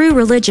 the true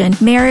religion,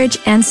 marriage,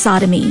 and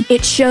sodomy.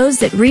 It shows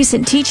that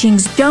recent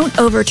teachings don't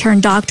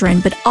overturn doctrine,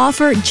 but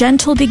offer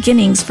gentle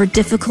beginnings for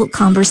difficult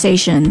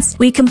conversations.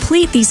 We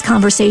complete these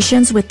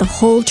conversations with the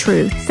whole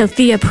truth.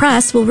 Sophia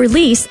Press will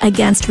release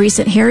Against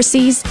Recent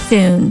Heresies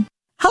soon.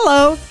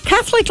 Hello.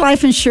 Catholic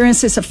Life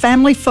Insurance is a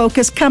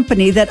family-focused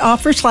company that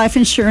offers life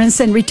insurance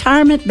and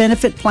retirement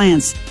benefit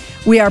plans.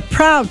 We are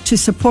proud to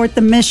support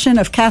the mission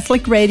of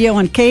Catholic Radio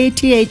on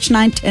KATH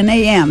 910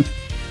 AM.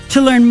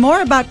 To learn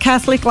more about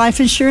Catholic Life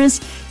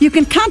Insurance, you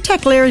can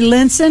contact Larry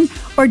Linson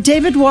or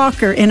David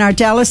Walker in our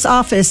Dallas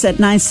office at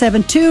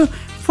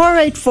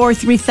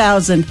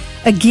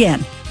 972-484-3000.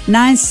 Again,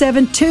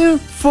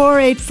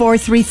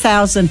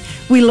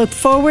 972-484-3000. We look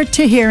forward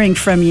to hearing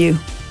from you.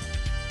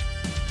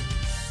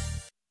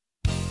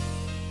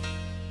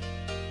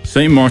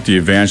 St. Mark the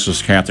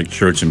Evangelist Catholic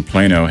Church in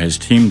Plano has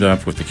teamed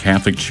up with the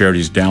Catholic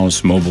Charities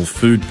Dallas Mobile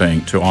Food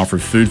Bank to offer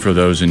food for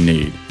those in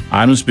need.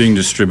 Items being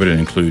distributed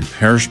include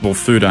perishable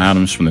food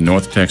items from the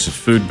North Texas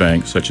Food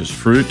Bank, such as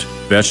fruit,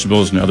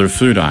 vegetables, and other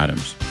food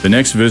items. The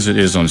next visit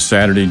is on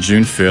Saturday,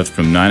 June 5th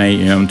from 9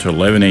 a.m. to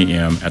 11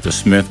 a.m. at the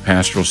Smith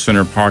Pastoral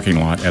Center parking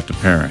lot at the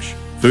parish.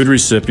 Food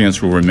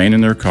recipients will remain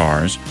in their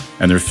cars,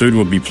 and their food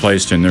will be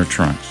placed in their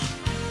trunks.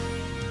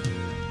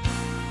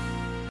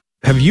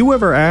 Have you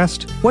ever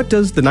asked, what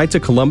does the Knights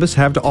of Columbus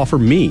have to offer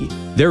me?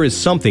 There is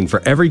something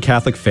for every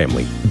Catholic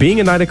family. Being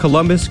a Knight of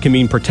Columbus can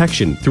mean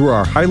protection through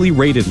our highly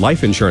rated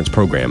life insurance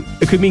program.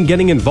 It could mean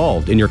getting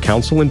involved in your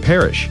council and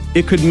parish.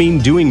 It could mean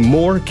doing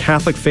more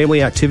Catholic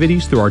family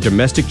activities through our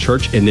domestic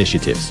church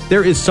initiatives.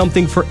 There is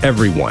something for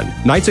everyone.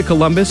 Knights of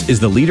Columbus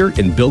is the leader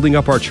in building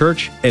up our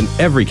church, and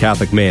every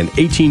Catholic man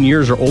 18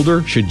 years or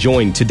older should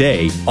join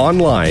today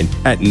online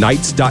at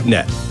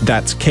knights.net.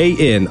 That's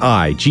KNIGHTS.net.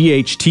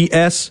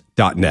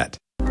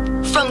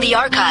 From the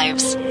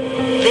archives,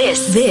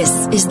 this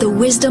is the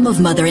wisdom of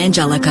Mother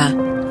Angelica.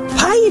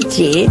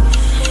 Piety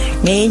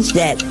means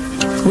that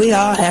we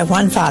all have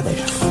one Father.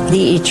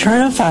 The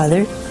eternal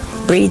Father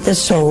breathed the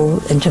soul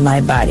into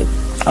my body.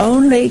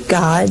 Only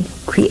God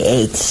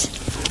creates.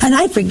 And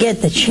I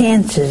forget the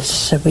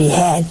chances that we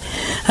had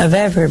of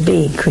ever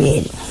being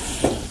created.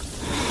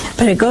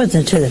 But it goes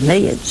into the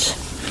millions.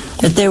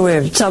 If they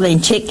were selling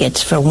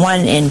tickets for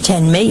 1 in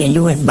 10 million,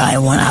 you wouldn't buy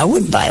one. I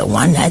wouldn't buy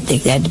one. I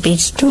think that'd be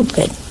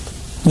stupid.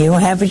 You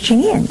don't have a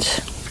chance.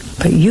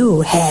 But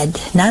you had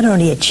not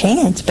only a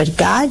chance, but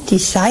God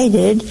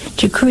decided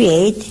to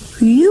create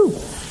you.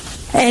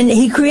 And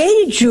He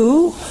created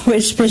you with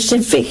a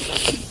specific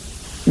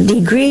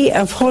degree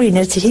of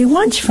holiness that He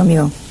wants from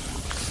you.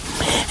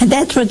 And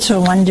that's what's so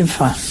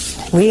wonderful.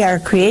 We are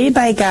created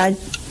by God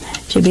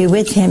to be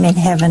with Him in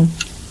heaven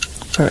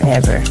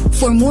forever.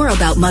 For more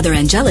about Mother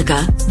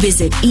Angelica,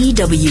 visit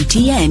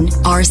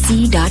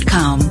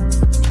EWTNRC.com.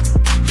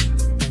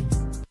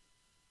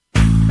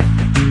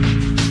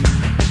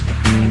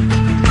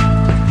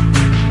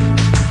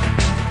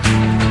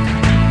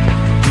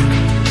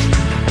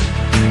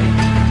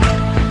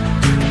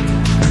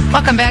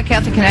 Welcome back,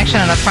 Catholic Connection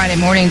on a Friday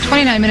morning,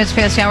 29 minutes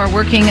past the hour,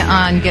 working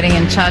on getting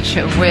in touch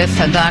with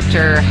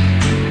Dr.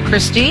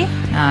 Christie.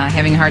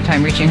 Having a hard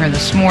time reaching her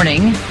this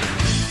morning.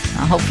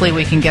 Hopefully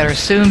we can get her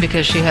soon,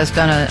 because she has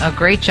done a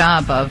great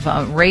job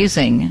of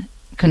raising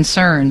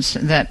concerns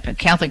that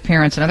Catholic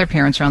parents and other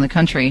parents around the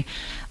country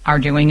are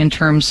doing in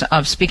terms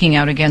of speaking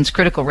out against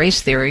critical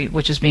race theory,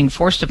 which is being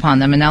forced upon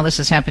them. And now this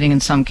is happening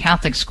in some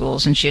Catholic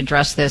schools, and she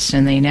addressed this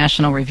in the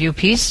National Review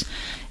piece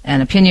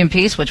an opinion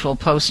piece, which we'll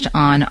post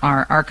on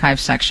our archive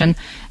section.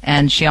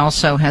 And she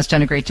also has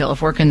done a great deal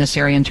of work in this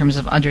area in terms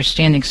of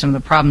understanding some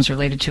of the problems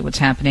related to what's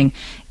happening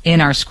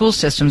in our school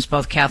systems,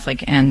 both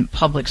Catholic and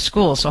public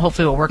schools. So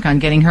hopefully we'll work on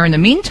getting her. In the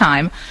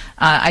meantime,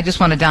 I just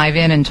want to dive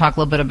in and talk a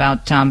little bit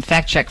about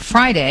Fact Check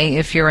Friday.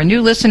 If you're a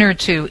new listener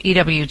to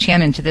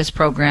EWTN and to this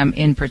program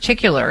in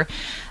particular,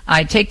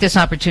 I take this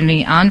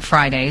opportunity on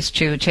Fridays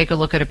to take a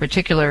look at a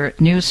particular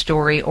news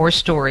story or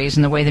stories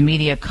and the way the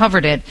media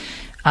covered it,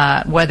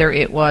 whether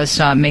it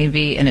was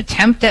maybe an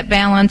attempt at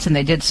balance and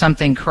they did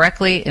something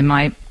correctly, in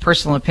my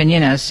personal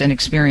opinion, as an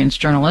experienced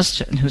journalist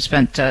who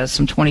spent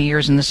some 20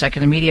 years in the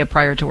secular media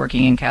prior to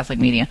working in Catholic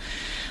media,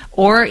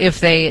 or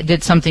if they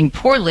did something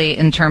poorly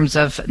in terms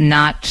of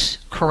not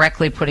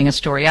correctly putting a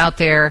story out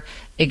there,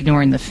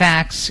 ignoring the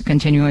facts,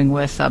 continuing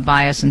with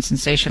bias and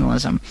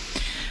sensationalism.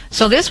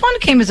 So this one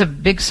came as a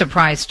big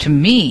surprise to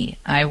me.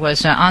 I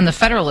was on the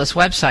Federalist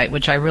website,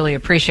 which I really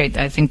appreciate.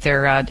 I think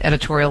their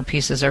editorial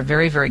pieces are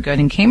very, very good,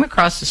 and came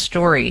across a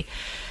story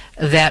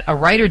that a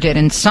writer did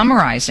in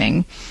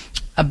summarizing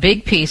a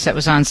big piece that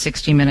was on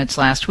 60 Minutes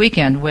last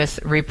weekend with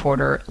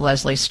reporter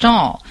Leslie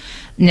Stahl.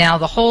 Now,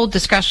 the whole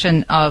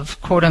discussion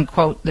of,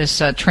 quote-unquote,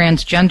 this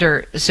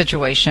transgender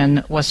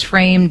situation was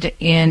framed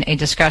in a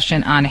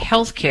discussion on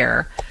health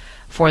care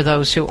for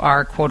those who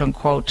are,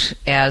 quote-unquote,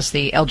 as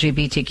the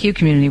LGBTQ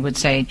community would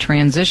say,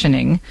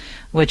 transitioning,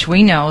 which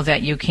we know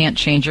that you can't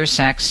change your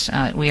sex.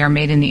 We are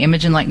made in the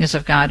image and likeness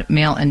of God,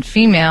 male and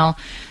female,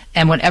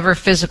 and whatever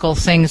physical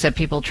things that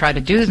people try to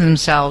do to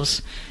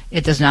themselves,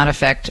 it does not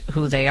affect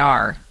who they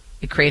are.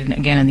 It created,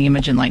 again, in the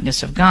image and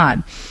likeness of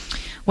God.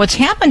 What's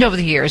happened over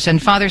the years,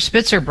 and Father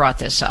Spitzer brought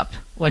this up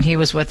when he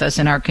was with us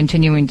in our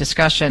continuing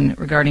discussion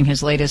regarding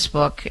his latest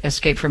book,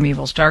 Escape from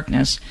Evil's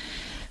Darkness,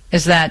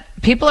 is that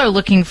people are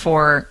looking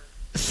for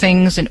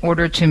things in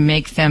order to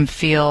make them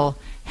feel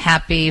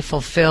happy,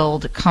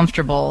 fulfilled,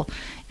 comfortable.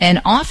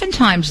 And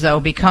oftentimes, though,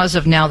 because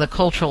of now the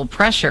cultural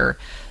pressure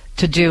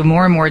to do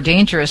more and more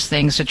dangerous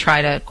things to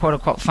try to,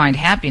 quote-unquote, find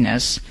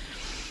happiness,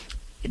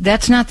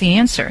 that's not the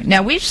answer.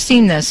 Now, we've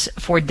seen this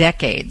for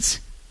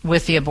decades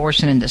with the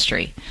abortion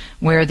industry,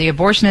 where the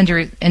abortion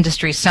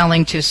industry is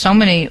selling to so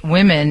many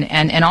women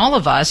and all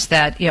of us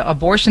that, you know,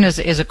 abortion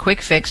is a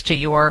quick fix to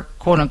your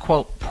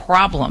quote-unquote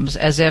problems,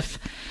 as if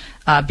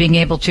being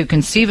able to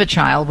conceive a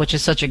child, which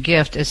is such a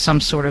gift, is some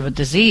sort of a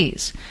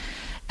disease.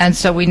 And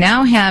so we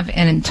now have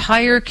an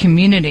entire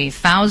community,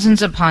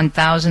 thousands upon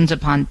thousands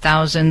upon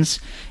thousands,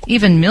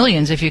 even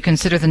millions if you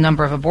consider the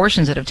number of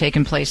abortions that have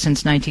taken place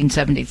since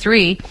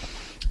 1973,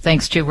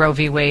 thanks to Roe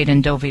v. Wade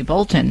and Doe v.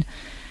 Bolton.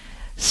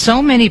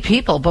 So many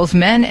people, both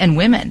men and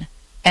women,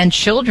 and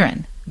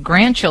children,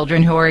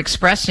 grandchildren, who are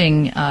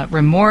expressing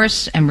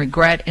remorse and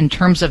regret in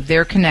terms of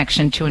their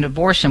connection to an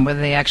abortion, whether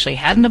they actually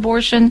had an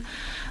abortion,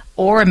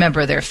 or a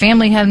member of their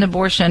family had an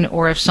abortion,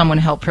 or if someone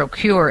helped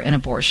procure an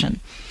abortion.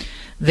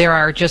 There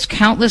are just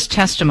countless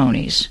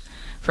testimonies.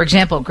 For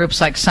example, groups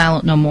like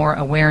Silent No More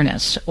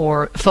Awareness,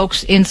 or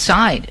folks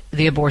inside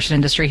the abortion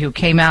industry who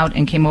came out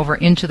and came over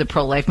into the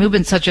pro-life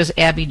movement, such as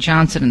Abby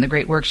Johnson and the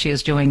great work she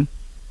is doing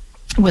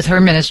with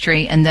her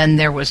ministry, and then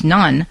there were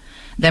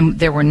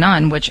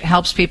none, which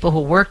helps people who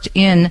worked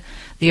in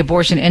the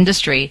abortion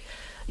industry,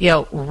 you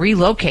know,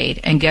 relocate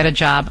and get a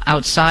job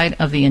outside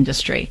of the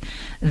industry.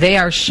 They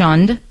are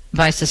shunned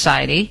by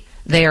society,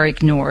 they are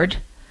ignored,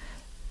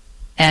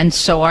 and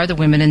so are the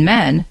women and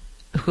men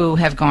who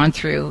have gone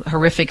through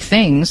horrific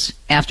things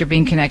after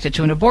being connected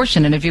to an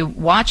abortion. And if you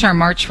watch our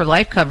March for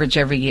Life coverage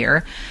every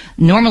year,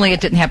 normally it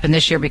didn't happen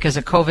this year because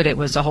of COVID. It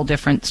was a whole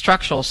different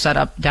structural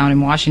setup down in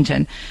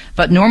Washington.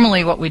 But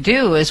normally what we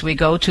do is we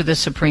go to the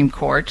Supreme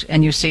Court,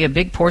 and you see a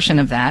big portion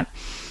of that.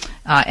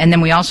 And then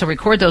we also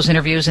record those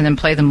interviews and then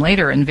play them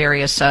later in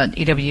various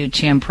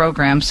EWTN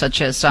programs,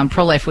 such as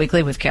Pro-Life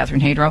Weekly with Catherine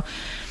Hadro.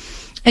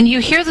 And you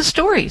hear the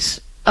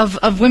stories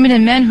of women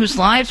and men whose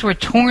lives were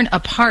torn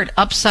apart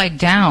upside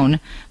down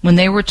when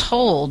they were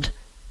told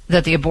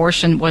that the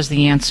abortion was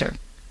the answer.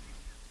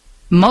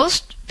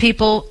 Most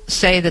people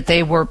say that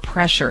they were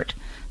pressured,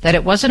 that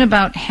it wasn't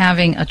about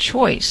having a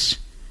choice.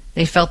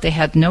 They felt they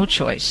had no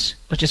choice,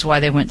 which is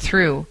why they went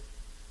through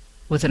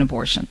with an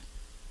abortion.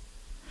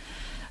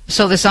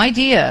 So this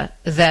idea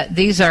that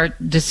these are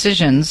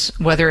decisions,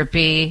 whether it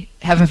be,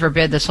 heaven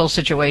forbid, this whole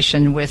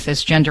situation with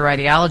this gender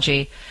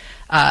ideology,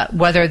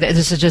 whether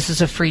this is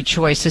just a free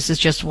choice, this is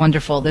just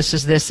wonderful, this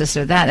is this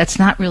or that, that's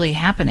not really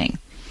happening.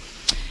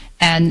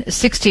 And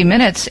 60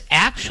 Minutes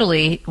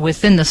actually,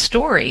 within the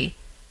story,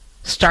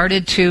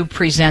 started to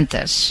present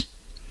this.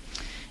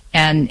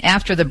 And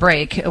after the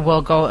break,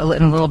 we'll go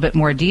in a little bit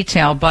more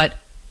detail, but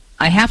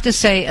I have to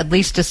say, at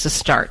least it's a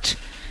start.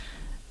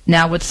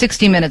 Now, what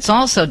 60 Minutes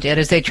also did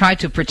is they tried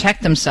to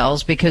protect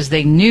themselves because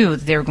they knew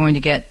they were going to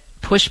get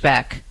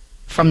pushback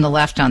from the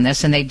left on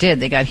this, and they did.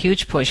 They got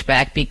huge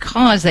pushback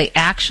because they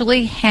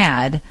actually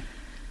had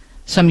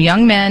some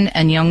young men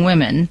and young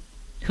women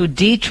who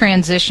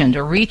detransitioned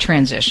or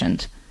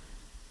retransitioned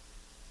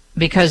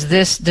because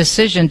this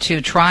decision to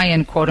try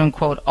and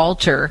quote-unquote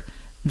alter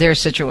their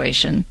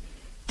situation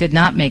did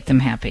not make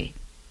them happy.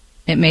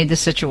 it made the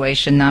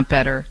situation not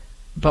better,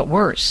 but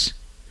worse.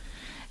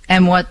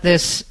 And what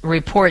this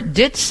report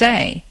did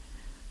say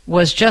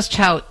was just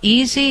how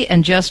easy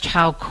and just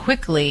how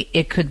quickly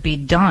it could be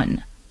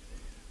done.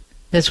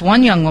 This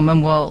one young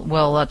woman,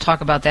 we'll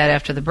talk about that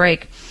after the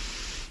break,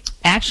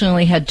 actually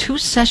only had 2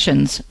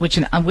 sessions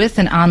with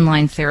an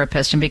online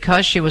therapist, and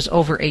because she was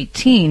over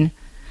 18,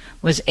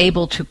 was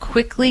able to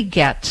quickly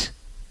get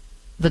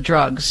the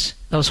drugs,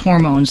 those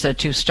hormones that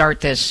to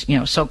start this,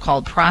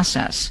 so-called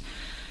process.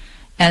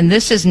 And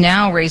this is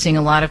now raising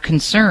a lot of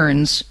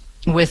concerns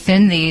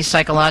within the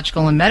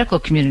psychological and medical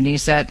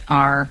communities that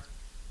are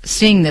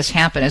seeing this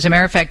happen. As a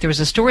matter of fact, there was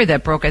a story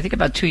that broke, I think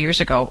about 2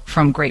 years ago,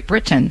 from Great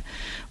Britain,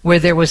 where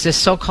there was this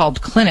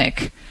so-called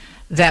clinic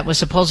that was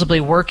supposedly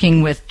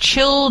working with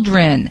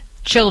children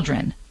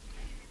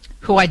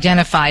who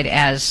identified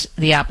as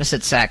the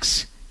opposite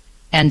sex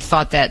and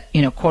thought that,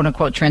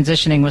 quote-unquote,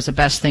 transitioning was the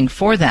best thing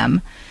for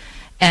them.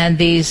 And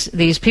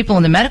these people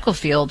in the medical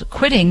field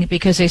quitting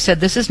because they said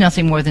this is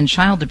nothing more than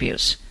child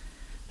abuse.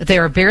 That they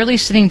are barely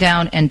sitting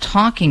down and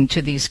talking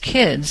to these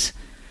kids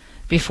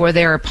before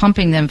they are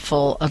pumping them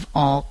full of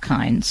all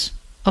kinds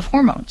of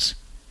hormones.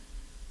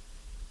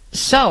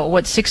 So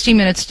what 60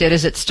 Minutes did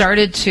is it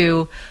started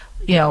to,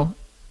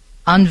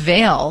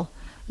 unveil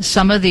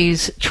some of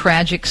these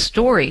tragic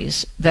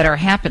stories that are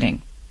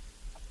happening.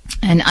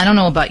 And I don't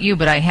know about you,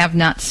 but I have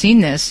not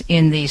seen this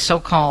in the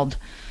so-called,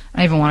 I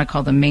don't even want to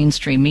call them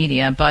mainstream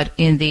media, but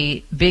in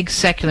the big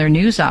secular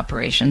news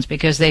operations,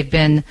 because they've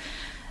been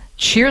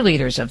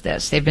cheerleaders of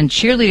this. They've been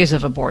cheerleaders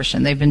of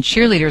abortion. They've been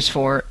cheerleaders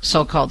for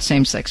so-called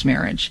same-sex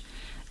marriage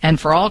and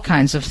for all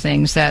kinds of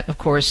things that, of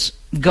course,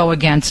 go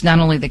against not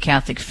only the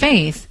Catholic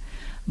faith,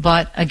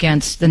 but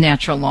against the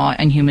natural law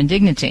and human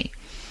dignity.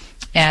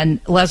 And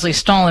Leslie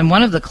Stahl, in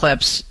one of the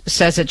clips,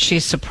 says that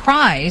she's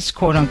surprised,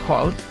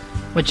 quote-unquote,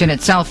 which in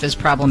itself is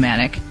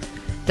problematic,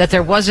 that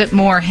there wasn't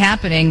more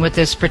happening with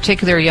this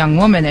particular young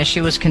woman as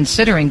she was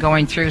considering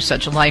going through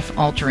such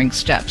life-altering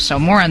steps. So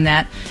more on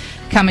that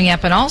coming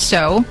up. And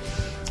also,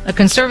 a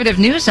conservative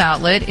news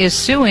outlet is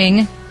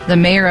suing the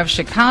mayor of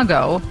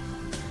Chicago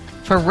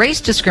for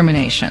race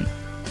discrimination.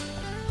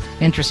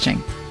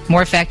 Interesting.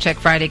 More Fact Check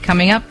Friday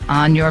coming up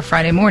on your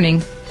Friday morning,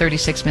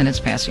 36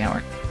 minutes past the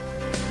hour.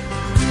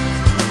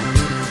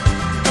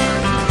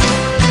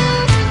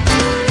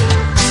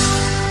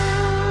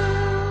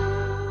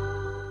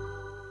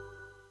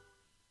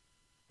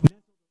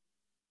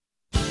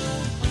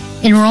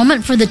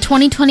 Enrollment for the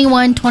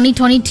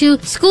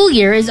 2021-2022 school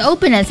year is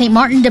open at St.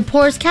 Martin de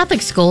Porres Catholic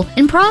School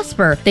in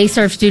Prosper. They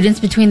serve students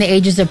between the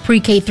ages of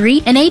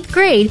pre-K3 and 8th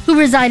grade who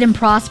reside in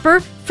Prosper,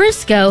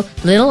 Frisco,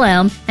 Little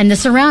Elm, and the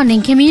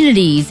surrounding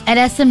communities. At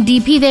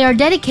SMDP, they are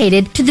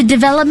dedicated to the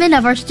development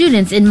of our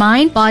students in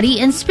mind, body,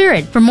 and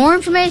spirit. For more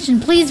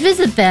information, please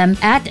visit them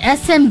at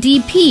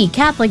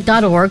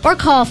smdpcatholic.org or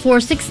call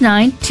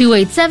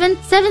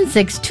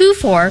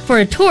 469-287-7624 for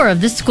a tour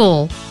of the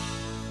school.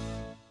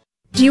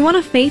 Do you want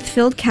a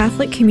faith-filled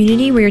Catholic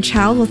community where your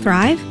child will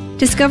thrive?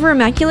 Discover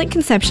Immaculate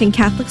Conception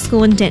Catholic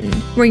School in Denton,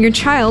 where your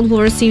child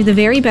will receive the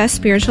very best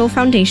spiritual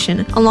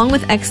foundation, along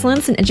with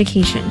excellence in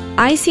education.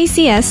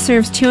 ICCS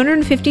serves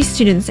 250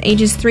 students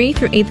ages 3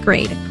 through 8th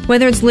grade.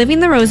 Whether it's living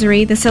the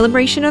Rosary, the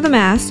celebration of the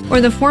Mass, or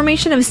the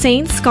formation of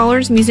saints,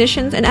 scholars,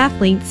 musicians, and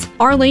athletes,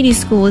 Our Lady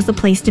School is the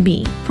place to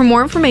be. For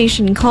more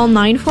information, call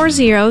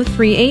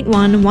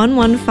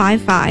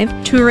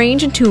 940-381-1155 to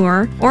arrange a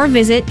tour, or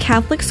visit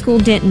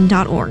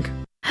CatholicSchoolDenton.org.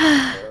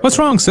 What's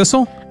wrong,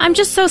 Sissel? I'm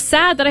just so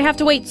sad that I have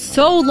to wait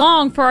so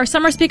long for our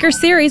Summer Speaker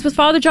Series with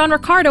Father John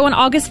Ricardo on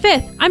August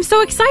 5th. I'm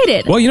so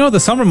excited. Well, the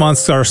summer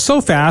months are so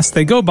fast,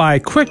 they go by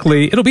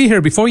quickly. It'll be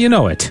here before you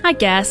know it. I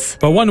guess.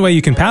 But one way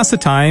you can pass the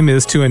time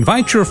is to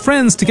invite your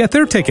friends to get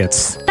their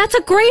tickets. That's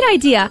a great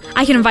idea.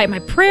 I can invite my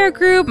prayer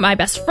group, my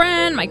best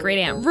friend, my great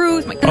Aunt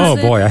Ruth, my cousin. Oh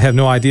boy, I have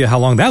no idea how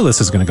long that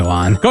list is going to go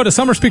on. Go to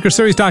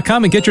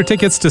summerspeakerseries.com and get your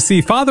tickets to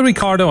see Father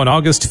Ricardo on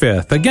August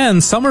 5th. Again,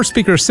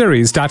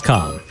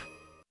 summerspeakerseries.com.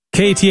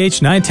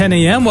 KTH 910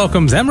 AM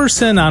welcomes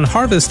Emerson on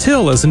Harvest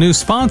Hill as a new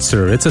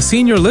sponsor. It's a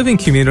senior living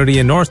community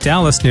in North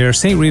Dallas near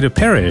St. Rita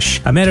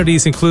Parish.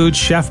 Amenities include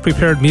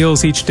chef-prepared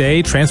meals each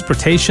day,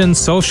 transportation,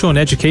 social and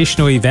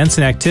educational events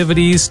and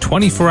activities,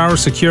 24-hour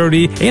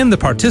security, and the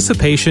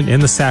participation in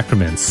the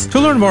sacraments.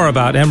 To learn more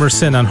about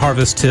Emerson on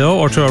Harvest Hill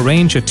or to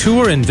arrange a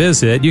tour and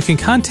visit, you can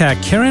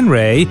contact Karen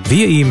Ray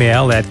via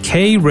email at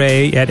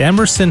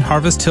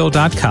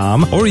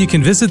kray@emersonharvesthill.com, or you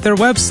can visit their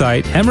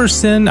website,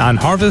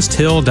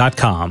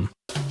 emersononharvesthill.com.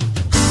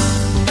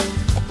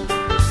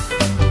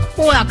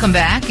 Welcome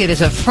back. It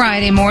is a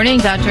Friday morning.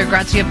 Dr.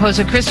 Grazia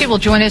Posa Christi will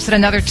join us at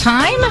another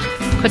time.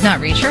 Could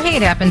not reach her. Hey,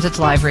 it happens. It's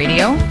live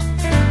radio.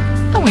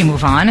 But we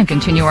move on and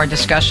continue our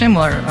discussion.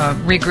 We'll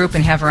regroup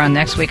and have her on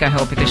next week, I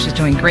hope, because she's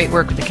doing great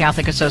work with the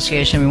Catholic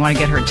Association. We want to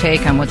get her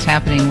take on what's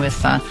happening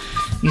with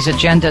these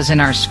agendas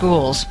in our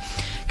schools.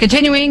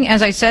 Continuing,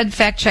 as I said,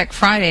 Fact Check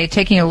Friday,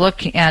 taking a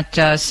look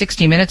at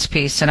 60 Minutes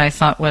piece that I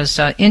thought was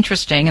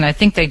interesting, and I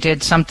think they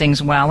did some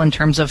things well in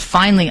terms of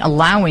finally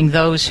allowing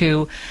those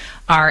who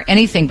are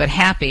anything but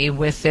happy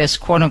with this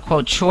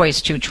quote-unquote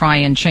choice to try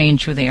and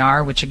change who they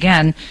are, which,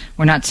 again,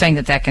 we're not saying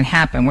that that can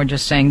happen. We're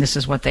just saying this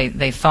is what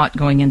they thought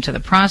going into the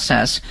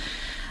process.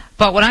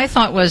 But what I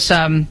thought was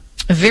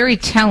very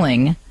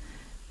telling,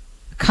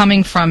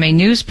 coming from a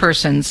news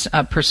person's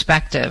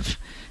perspective.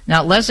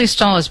 Now, Leslie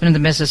Stahl has been in the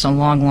business a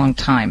long, long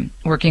time,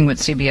 working with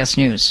CBS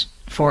News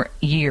for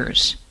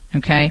years,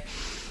 okay?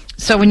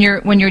 So when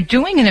you're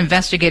doing an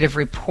investigative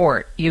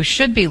report, you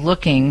should be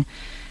looking,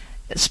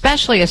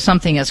 especially as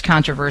something as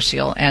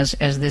controversial as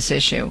this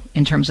issue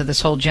in terms of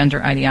this whole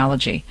gender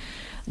ideology,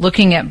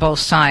 looking at both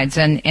sides.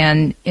 And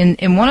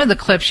in one of the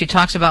clips, she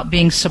talks about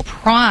being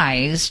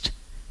surprised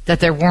that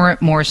there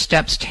weren't more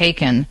steps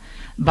taken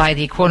by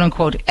the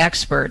quote-unquote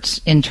experts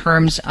in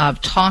terms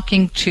of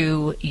talking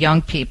to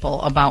young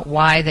people about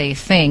why they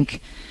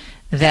think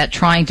that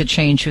trying to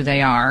change who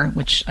they are,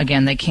 which,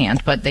 again, they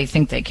can't, but they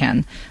think they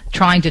can,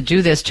 trying to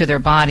do this to their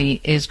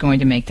body is going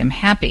to make them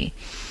happy.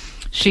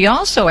 She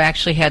also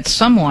actually had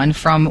someone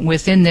from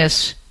within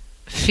this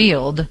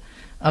field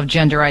of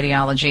gender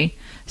ideology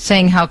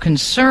saying how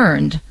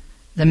concerned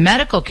the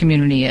medical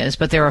community is,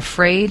 but they're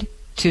afraid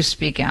to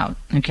speak out.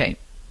 Okay,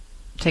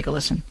 take a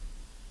listen.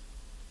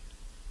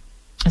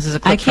 This is a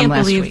clip from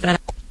last week.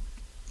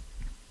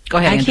 Go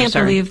ahead, Andrew, I can't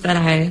believe that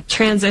I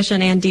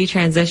transitioned and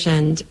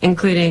detransitioned,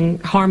 including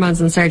hormones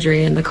and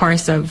surgery, in the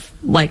course of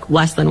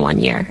less than 1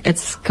 year.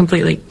 It's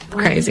completely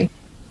crazy.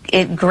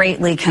 It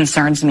greatly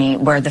concerns me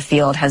where the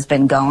field has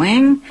been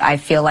going. I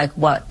feel like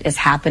what is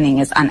happening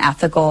is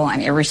unethical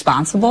and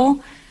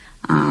irresponsible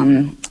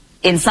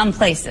in some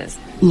places.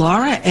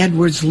 Laura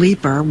Edwards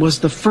Leeper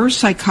was the first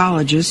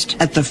psychologist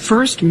at the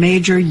first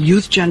major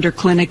youth gender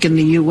clinic in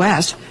the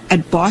U.S.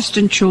 at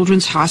Boston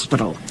Children's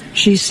Hospital.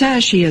 She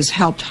says she has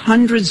helped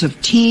hundreds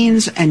of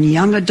teens and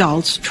young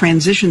adults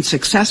transition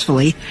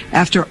successfully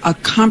after a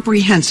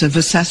comprehensive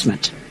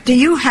assessment. Do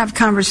you have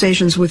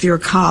conversations with your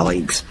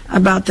colleagues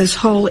about this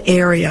whole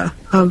area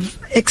of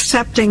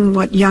accepting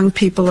what young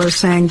people are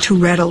saying too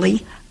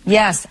readily?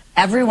 Yes,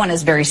 everyone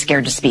is very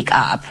scared to speak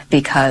up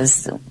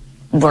because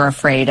we're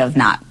afraid of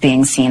not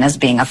being seen as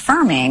being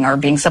affirming or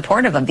being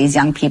supportive of these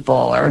young people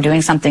or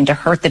doing something to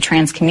hurt the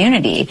trans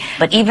community.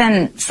 But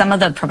even some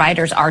of the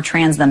providers are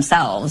trans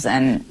themselves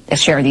and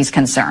share these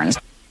concerns.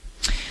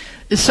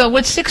 So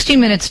what 60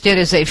 Minutes did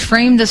is they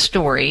framed the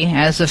story,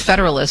 as the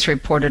Federalist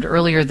reported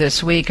earlier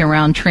this week,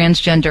 around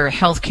transgender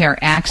health care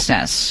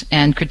access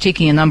and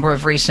critiquing a number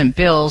of recent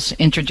bills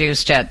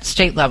introduced at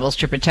state levels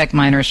to protect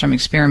minors from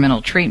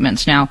experimental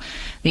treatments. Now,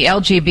 the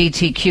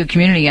LGBTQ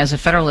community, as the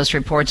Federalist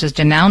reports, is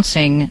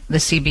denouncing the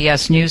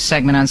CBS News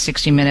segment on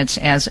 60 Minutes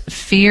as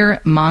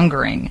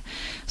fear-mongering.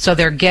 So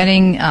they're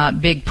getting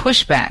big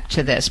pushback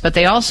to this. But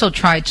they also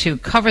try to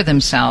cover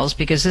themselves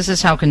because this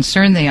is how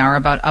concerned they are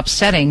about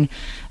upsetting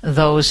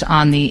those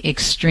on the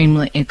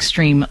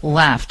extreme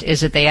left,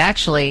 is that they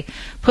actually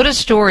put a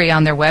story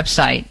on their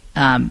website.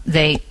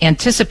 They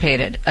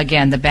anticipated,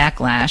 again, the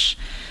backlash.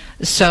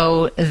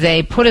 So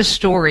they put a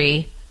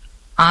story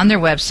on their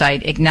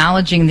website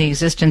acknowledging the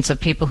existence of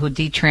people who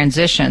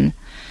detransition,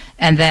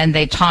 and then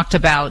they talked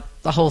about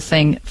the whole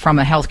thing from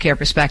a healthcare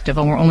perspective,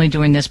 and we're only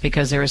doing this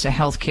because there is a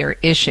healthcare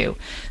issue.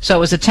 So it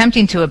was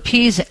attempting to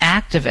appease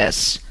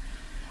activists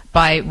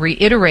by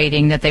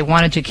reiterating that they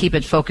wanted to keep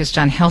it focused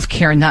on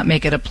healthcare and not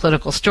make it a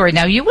political story.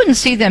 Now, you wouldn't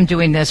see them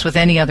doing this with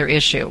any other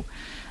issue.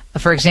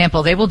 For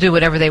example, they will do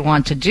whatever they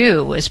want to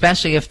do,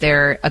 especially if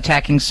they're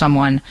attacking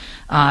someone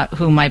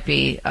who might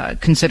be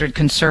considered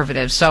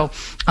conservative. So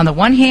on the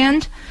one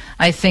hand,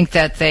 I think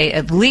that they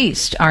at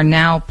least are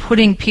now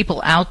putting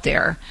people out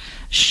there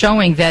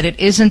showing that it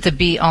isn't the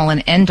be-all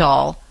and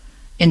end-all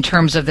in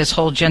terms of this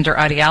whole gender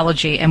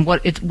ideology and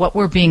what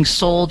we're being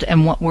sold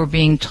and what we're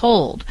being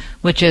told,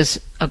 which is,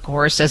 of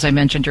course, as I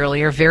mentioned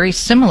earlier, very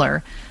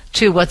similar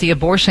to what the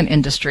abortion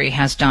industry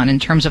has done in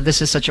terms of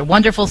this is such a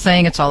wonderful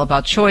thing, it's all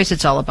about choice,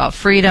 it's all about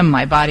freedom,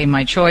 my body,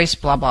 my choice,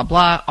 blah, blah,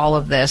 blah, all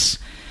of this.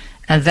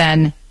 And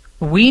then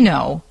we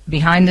know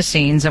behind the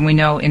scenes, and we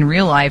know in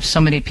real life, so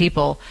many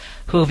people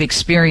who have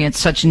experienced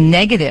such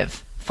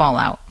negative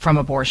fallout from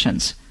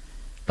abortions,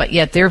 but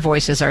yet their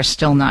voices are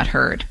still not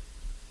heard.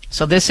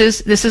 So this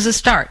is a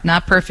start,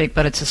 not perfect,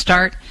 but it's a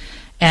start.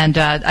 And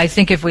I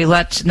think if we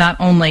let not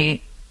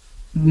only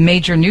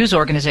major news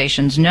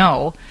organizations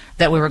know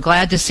that we were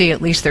glad to see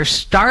at least they're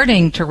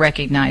starting to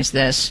recognize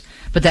this,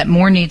 but that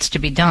more needs to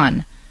be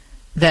done,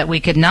 that we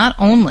could not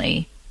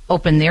only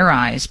open their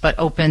eyes, but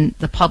open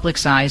the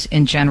public's eyes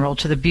in general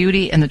to the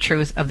beauty and the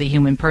truth of the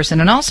human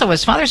person. And also,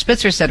 as Father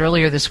Spitzer said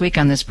earlier this week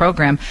on this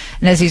program,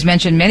 and as he's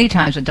mentioned many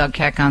times with Doug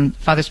Keck on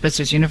Father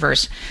Spitzer's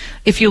Universe,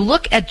 if you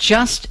look at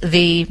just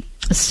the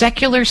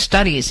secular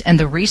studies and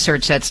the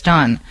research that's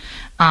done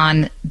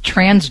on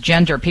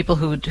transgender, people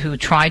who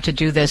try to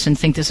do this and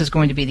think this is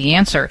going to be the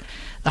answer,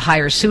 the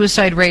higher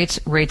suicide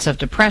rates of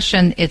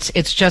depression,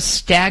 it's just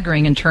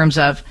staggering in terms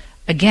of,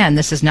 again,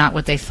 this is not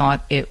what they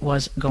thought it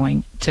was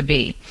going to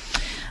be.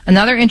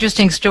 Another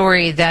interesting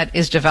story that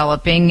is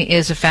developing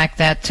is the fact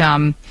that,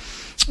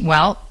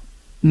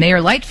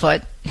 Mayor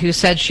Lightfoot who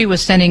said she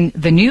was sending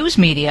the news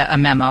media a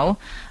memo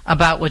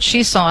about what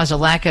she saw as a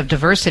lack of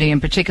diversity, in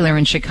particular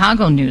in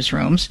Chicago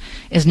newsrooms,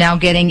 is now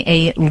getting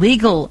a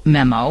legal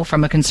memo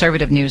from a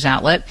conservative news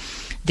outlet.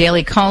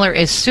 Daily Caller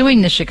is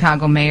suing the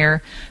Chicago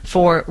mayor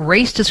for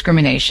race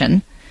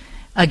discrimination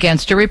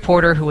against a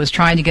reporter who was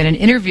trying to get an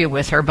interview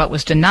with her but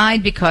was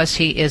denied because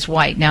he is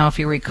white. Now, if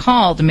you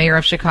recall, the mayor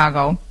of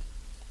Chicago,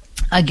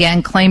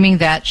 again claiming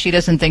that she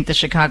doesn't think the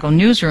Chicago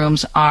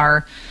newsrooms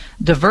are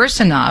diverse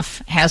enough,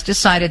 has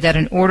decided that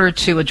in order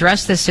to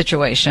address this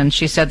situation,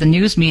 she said the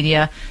news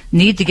media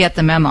need to get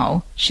the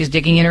memo. She's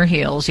digging in her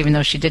heels, even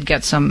though she did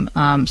get some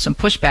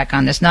pushback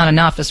on this. Not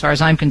enough as far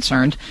as I'm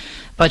concerned,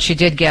 but she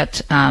did get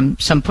some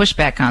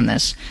pushback on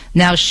this.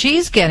 Now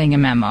she's getting a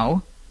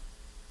memo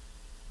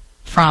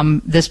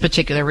from this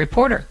particular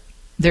reporter.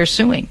 They're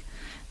suing.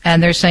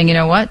 And they're saying, you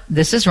know what,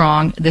 this is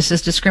wrong, this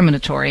is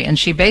discriminatory. And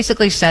she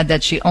basically said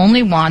that she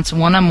only wants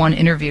one-on-one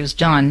interviews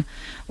done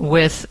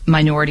with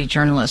minority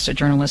journalists or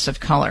journalists of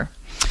color.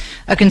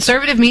 A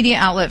conservative media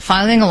outlet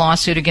filing a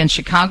lawsuit against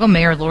Chicago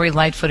Mayor Lori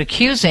Lightfoot,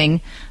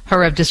 accusing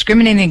her of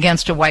discriminating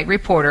against a white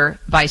reporter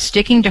by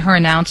sticking to her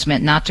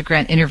announcement not to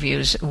grant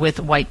interviews with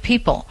white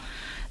people.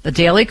 The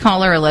Daily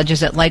Caller alleges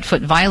that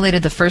Lightfoot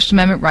violated the First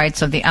Amendment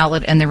rights of the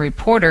outlet and the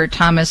reporter,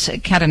 Thomas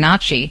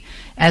Catenacci,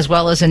 as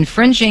well as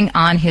infringing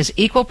on his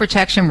equal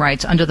protection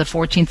rights under the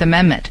 14th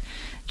Amendment.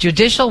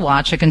 Judicial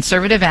Watch, a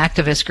conservative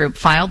activist group,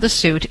 filed the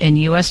suit in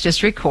U.S.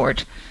 District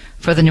Court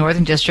for the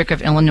Northern District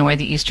of Illinois,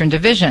 the Eastern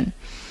Division.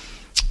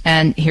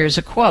 And here's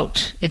a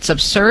quote. "It's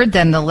absurd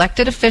that an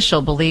elected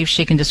official believes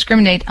she can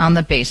discriminate on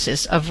the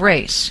basis of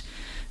race."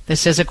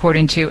 This is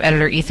according to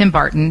editor Ethan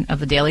Barton of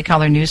the Daily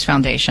Caller News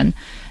Foundation.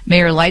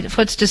 Mayor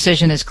Lightfoot's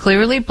decision is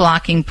clearly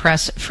blocking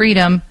press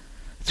freedom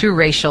through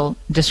racial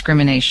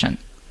discrimination.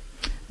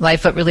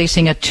 Lightfoot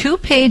releasing a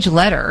 2-page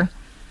letter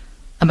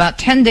about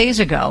 10 days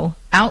ago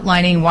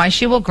outlining why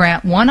she will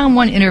grant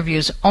one-on-one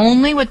interviews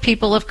only with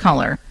people of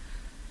color.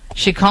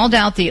 She called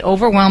out the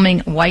overwhelming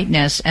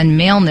whiteness and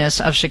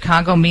maleness of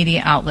Chicago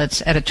media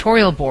outlets,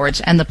 editorial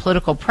boards, and the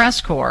political press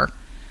corps,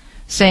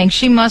 saying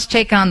she must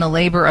take on the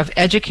labor of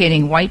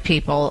educating white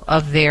people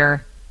of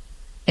their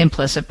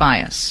implicit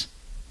bias.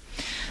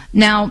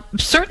 Now,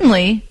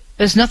 certainly,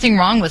 there's nothing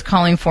wrong with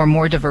calling for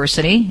more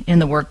diversity in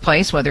the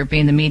workplace, whether it be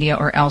in the media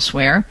or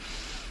elsewhere,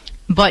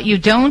 but you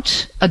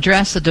don't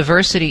address the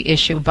diversity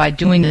issue by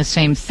doing the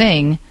same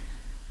thing,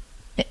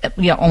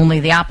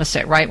 only the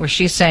opposite, right? Where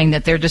she's saying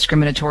that they're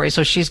discriminatory,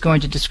 so she's going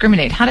to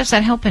discriminate. How does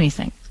that help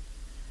anything?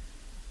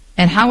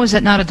 And how is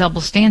that not a double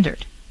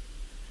standard?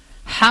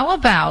 How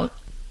about,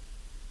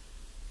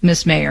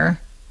 Miss Mayor,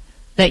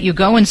 that you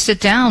go and sit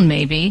down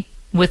maybe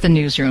with the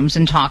newsrooms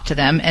and talk to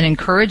them and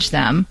encourage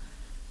them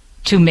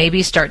to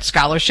maybe start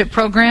scholarship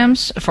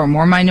programs for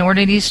more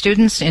minority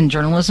students in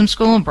journalism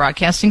school and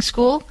broadcasting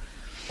school?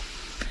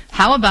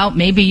 How about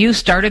maybe you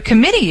start a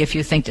committee, if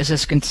you think this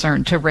is a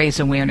concern, to raise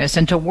awareness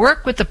and to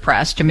work with the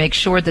press to make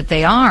sure that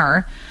they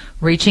are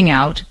reaching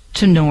out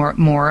to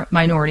more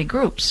minority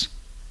groups?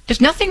 There's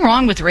nothing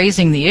wrong with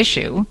raising the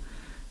issue.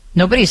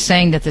 Nobody's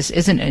saying that this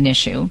isn't an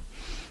issue.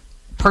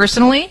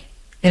 Personally,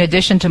 in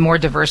addition to more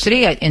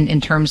diversity in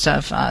terms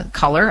of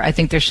color, I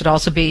think there should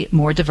also be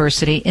more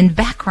diversity in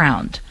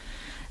background,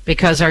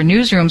 because our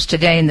newsrooms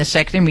today in the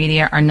secular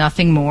media are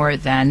nothing more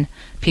than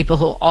people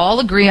who all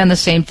agree on the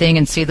same thing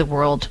and see the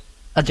world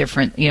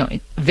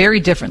very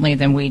differently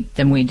than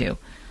we do.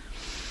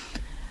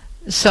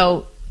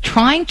 So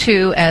trying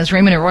to, as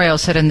Raymond Arroyo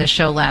said in the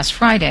show last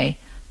Friday,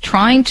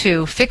 trying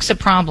to fix a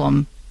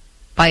problem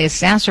by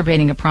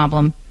exacerbating a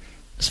problem,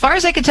 as far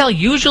as I can tell,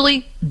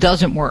 usually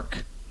doesn't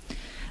work.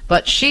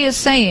 But she is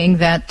saying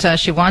that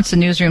she wants the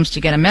newsrooms to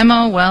get a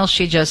memo. Well,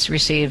 she just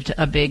received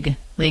a big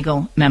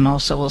legal memo,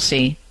 so we'll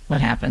see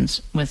what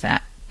happens with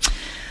that.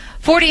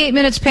 48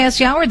 minutes past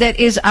the hour. That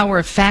is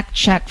our Fact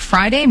Check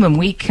Friday. When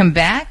we come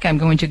back, I'm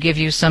going to give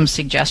you some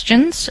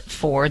suggestions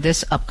for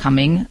this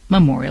upcoming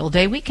Memorial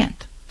Day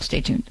weekend.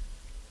 Stay tuned.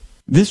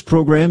 This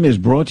program is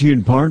brought to you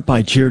in part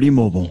by Charity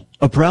Mobile,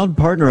 a proud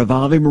partner of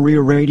Ave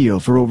Maria Radio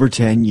for over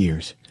 10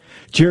 years.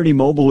 Charity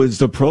Mobile is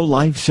the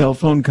pro-life cell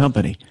phone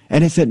company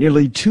and has sent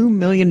nearly $2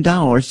 million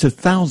to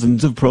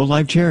thousands of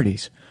pro-life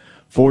charities.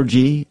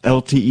 4G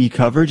LTE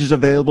coverage is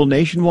available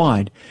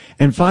nationwide,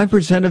 and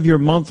 5% of your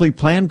monthly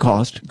plan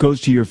cost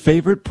goes to your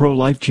favorite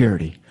pro-life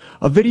charity.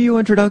 A video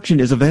introduction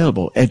is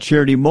available at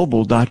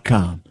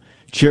CharityMobile.com.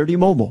 Charity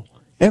Mobile,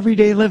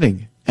 everyday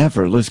living,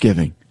 effortless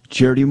giving.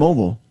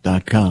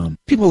 CharityMobile.com.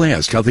 People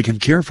ask how they can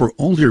care for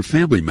older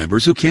family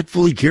members who can't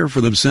fully care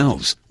for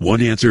themselves. One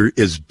answer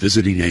is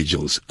Visiting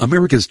Angels,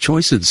 America's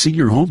choice in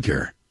senior home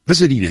care.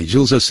 Visiting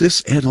Angels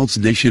assists adults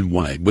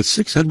nationwide with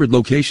 600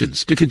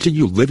 locations to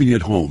continue living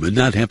at home and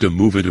not have to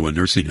move into a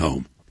nursing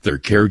home. Their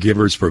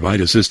caregivers provide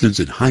assistance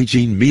in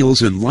hygiene,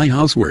 meals, and light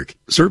housework.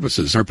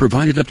 Services are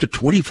provided up to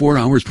 24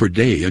 hours per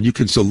day, and you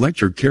can select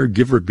your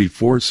caregiver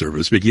before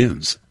service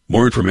begins.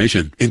 More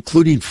information,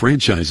 including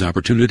franchise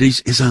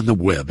opportunities, is on the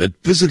web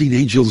at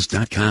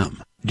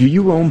visitingangels.com. Do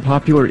you own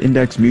popular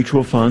index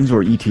mutual funds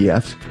or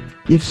ETFs?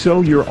 If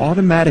so, you're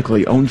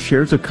automatically own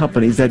shares of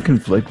companies that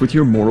conflict with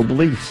your moral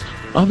beliefs.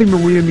 Ave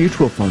Maria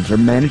mutual funds are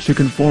managed to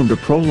conform to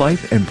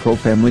pro-life and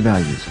pro-family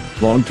values.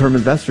 Long-term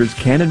investors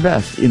can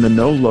invest in the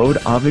no-load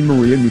Ave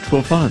Maria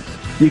mutual funds.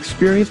 The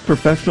experienced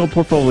professional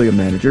portfolio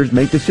managers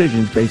make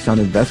decisions based on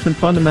investment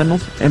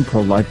fundamentals and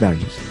pro-life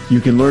values.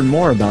 You can learn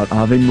more about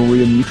Ave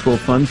Maria mutual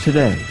funds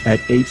today at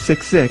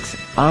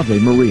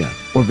 866-AVE-MARIA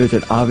or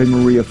visit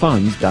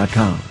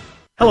AveMariaFunds.com.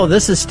 Hello,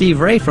 this is Steve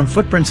Ray from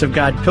Footprints of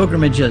God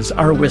Pilgrimages.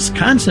 Our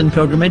Wisconsin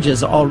pilgrimage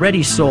is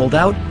already sold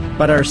out,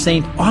 but our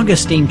St.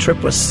 Augustine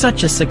trip was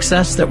such a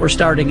success that we're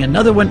starting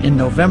another one in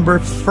November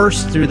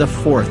 1st through the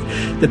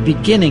 4th, the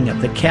beginning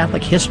of the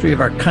Catholic history of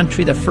our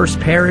country, the first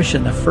parish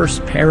and the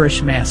first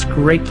parish mass.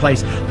 Great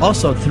place.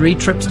 Also, 3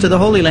 trips to the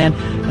Holy Land,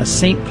 a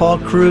St. Paul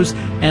cruise,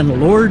 and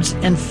Lourdes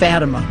and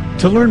Fatima.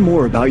 To learn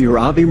more about your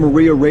Ave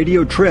Maria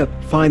Radio trip,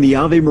 find the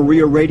Ave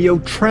Maria Radio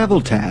Travel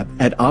tab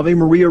at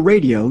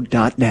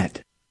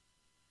AveMariaRadio.net.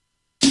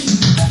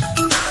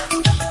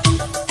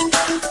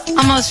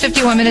 Almost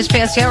 51 minutes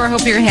past the hour.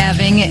 Hope you're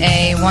having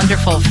a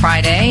wonderful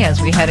Friday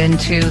as we head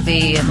into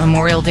the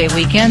Memorial Day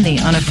weekend, the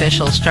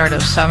unofficial start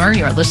of summer.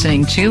 You are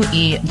listening to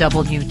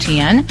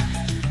EWTN.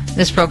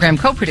 This program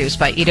co-produced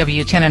by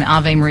EWTN and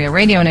Ave Maria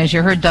Radio. And as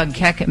you heard Doug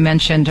Keck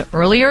mentioned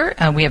earlier,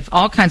 we have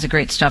all kinds of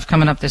great stuff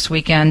coming up this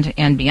weekend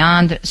and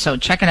beyond. So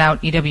check it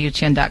out,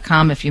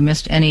 EWTN.com, if you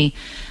missed any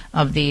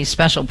of the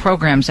special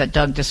programs that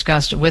Doug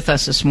discussed with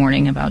us this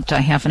morning about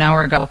half an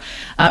hour ago.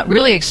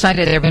 Really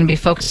excited. They're going to be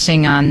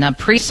focusing on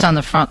priests on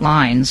the front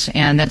lines,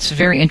 and that's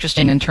very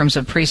interesting in terms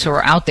of priests who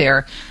are out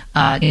there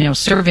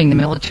serving the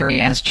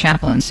military as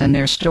chaplains and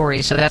their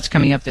stories. So that's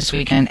coming up this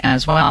weekend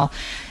as well.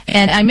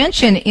 And I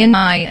mentioned in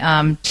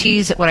my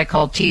what I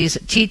call Tease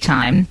Tea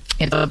Time,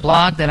 it's a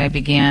blog that I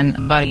began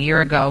about a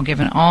year ago,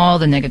 given all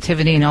the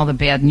negativity and all the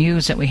bad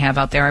news that we have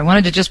out there. I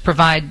wanted to just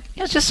provide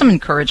just some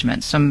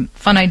encouragement, some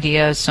fun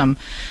ideas, some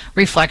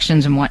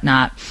reflections and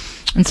whatnot.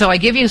 And so I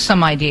give you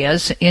some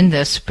ideas in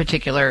this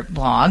particular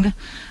blog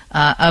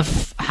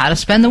of how to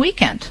spend the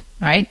weekend,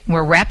 right?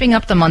 We're wrapping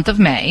up the month of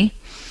May,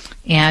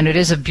 and it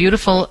is a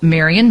beautiful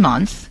Marian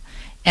month.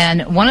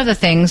 And one of the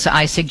things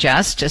I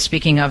suggest,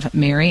 speaking of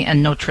Mary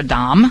and Notre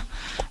Dame,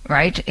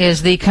 right,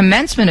 is the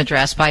commencement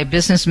address by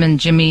businessman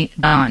Jimmy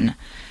Dunn.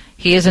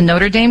 He is a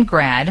Notre Dame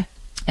grad,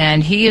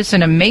 and he is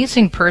an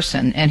amazing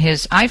person.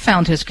 And I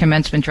found his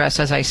commencement address,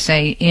 as I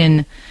say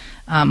in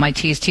my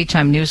Tease Tea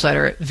Time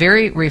newsletter,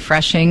 very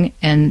refreshing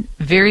and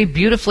very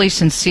beautifully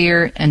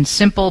sincere and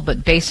simple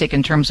but basic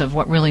in terms of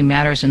what really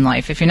matters in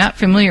life. If you're not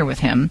familiar with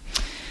him,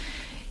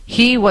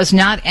 he was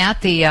not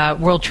at the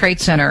World Trade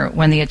Center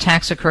when the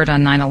attacks occurred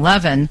on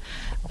 9/11,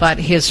 but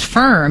his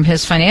firm,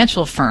 his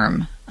financial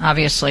firm,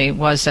 obviously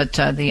was at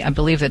I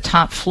believe the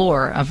top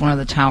floor of one of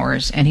the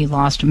towers, and he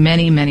lost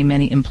many, many,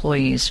 many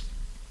employees.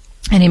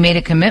 And he made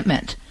a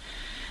commitment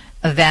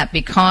that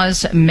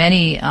because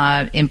many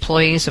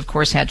employees, of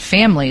course, had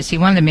families, he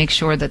wanted to make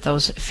sure that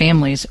those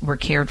families were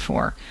cared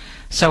for.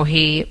 So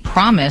he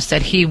promised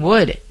that he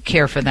would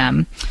care for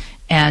them.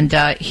 And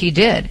he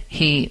did.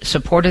 He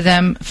supported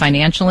them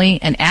financially.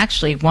 And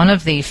actually, one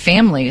of the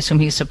families whom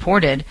he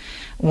supported,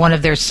 one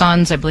of their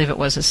sons, I believe it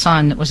was a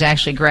son, was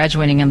actually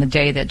graduating on the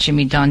day that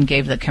Jimmy Dunn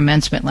gave the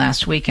commencement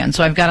last weekend.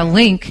 So I've got a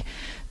link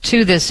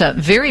to this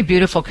very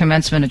beautiful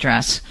commencement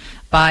address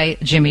by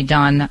Jimmy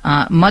Dunn,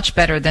 much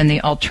better than the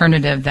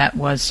alternative that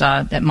was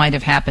that might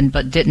have happened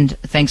but didn't,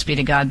 thanks be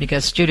to God,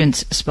 because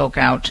students spoke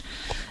out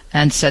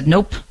and said,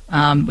 nope,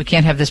 we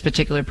can't have this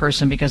particular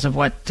person because of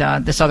what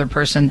this other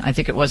person, I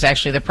think it was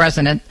actually the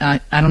president, I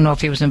don't know if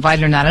he was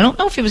invited or not. I don't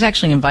know if he was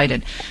actually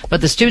invited,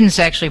 but the students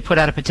actually put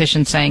out a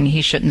petition saying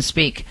he shouldn't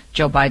speak,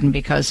 Joe Biden,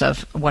 because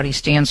of what he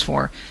stands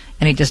for,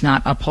 and he does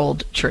not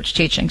uphold church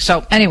teaching.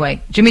 So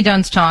anyway, Jimmy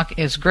Dunn's talk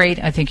is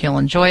great. I think you'll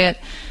enjoy it.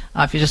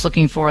 If you're just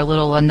looking for a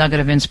little nugget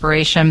of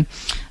inspiration.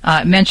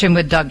 Mentioned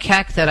with Doug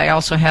Keck that I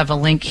also have a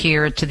link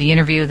here to the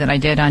interview that I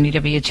did on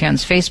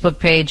EWTN's Facebook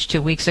page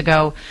 2 weeks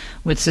ago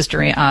with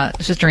Sister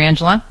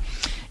Angela.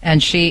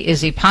 And she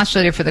is the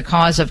postulator for the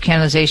cause of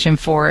canonization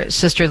for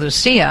Sister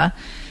Lucia.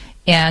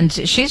 And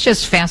she's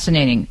just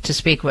fascinating to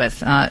speak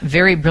with.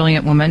 Very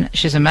brilliant woman.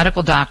 She's a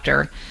medical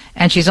doctor.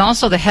 And she's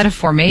also the head of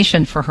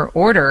formation for her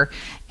order.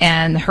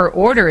 And her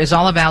order is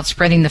all about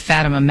spreading the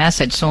Fatima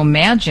message. So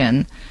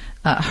imagine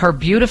her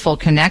beautiful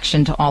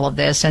connection to all of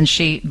this, and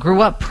she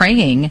grew up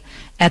praying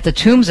at the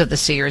tombs of the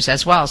seers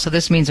as well, so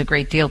this means a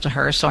great deal to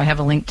her, so I have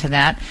a link to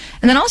that.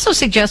 And then also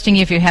suggesting,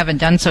 if you haven't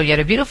done so yet,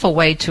 a beautiful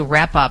way to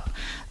wrap up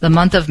the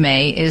month of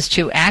May is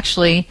to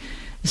actually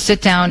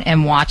sit down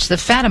and watch the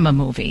Fatima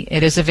movie.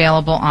 It is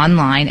available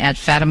online at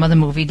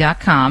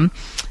FatimaTheMovie.com,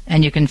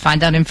 and you can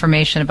find out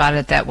information about it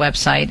at that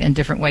website and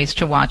different ways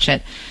to watch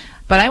it.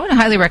 But I would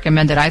highly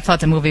recommend it. I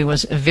thought the movie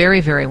was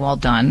very, very well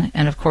done.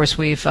 And, of course,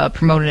 we've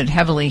promoted it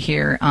heavily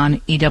here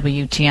on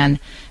EWTN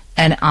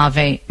and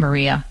Ave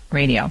Maria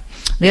Radio.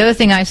 The other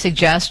thing I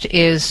suggest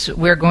is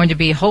we're going to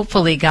be,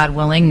 hopefully, God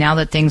willing, now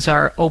that things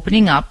are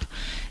opening up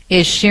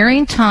is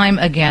sharing time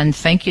again,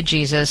 thank you,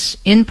 Jesus,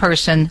 in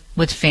person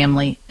with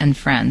family and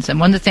friends.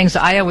 And one of the things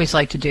that I always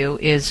like to do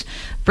is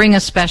bring a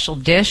special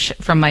dish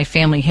from my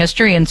family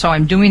history, and so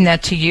I'm doing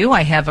that to you.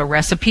 I have a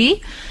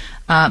recipe.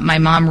 My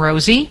mom,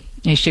 Rosie,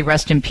 may she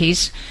rest in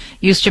peace,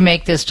 used to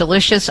make this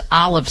delicious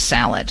olive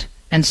salad.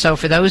 And so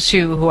for those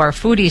who are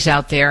foodies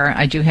out there,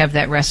 I do have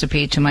that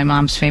recipe to my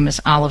mom's famous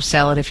olive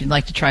salad if you'd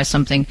like to try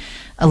something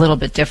a little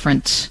bit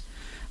different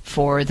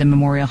for the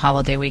Memorial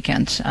Holiday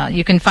weekend.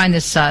 You can find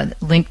this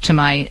link to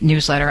my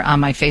newsletter on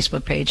my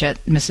Facebook page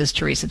at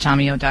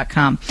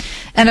MrsTeresaTamio.com.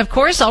 And, of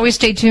course, always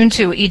stay tuned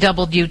to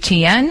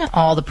EWTN,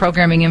 all the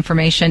programming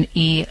information,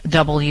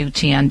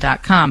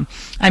 EWTN.com.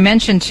 I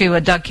mentioned to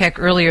Doug Keck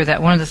earlier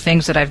that one of the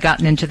things that I've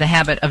gotten into the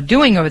habit of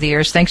doing over the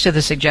years, thanks to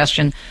the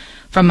suggestion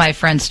from my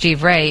friend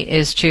Steve Ray,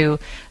 is to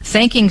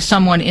thanking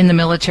someone in the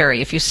military.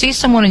 If you see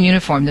someone in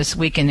uniform this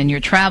weekend in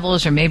your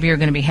travels, or maybe you're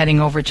going to be heading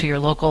over to your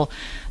local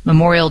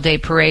Memorial Day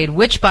parade,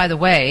 which, by the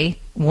way,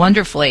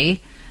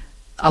 wonderfully,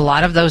 a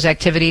lot of those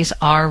activities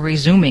are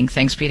resuming,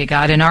 thanks be to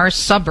God. In our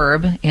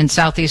suburb in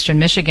southeastern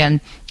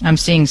Michigan, I'm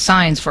seeing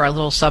signs for our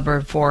little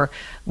suburb for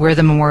where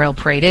the Memorial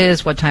Parade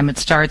is, what time it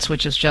starts,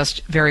 which is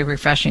just very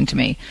refreshing to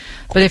me.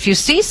 But if you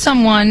see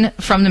someone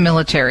from the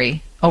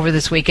military over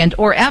this weekend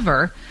or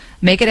ever,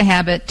 make it a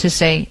habit to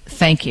say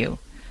thank you.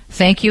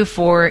 Thank you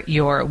for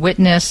your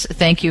witness.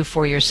 Thank you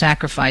for your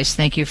sacrifice.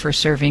 Thank you for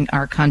serving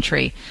our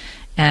country.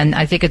 And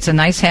I think it's a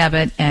nice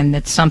habit, and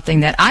it's something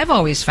that I've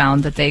always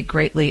found that they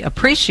greatly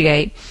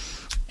appreciate,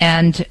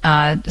 and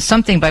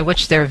something by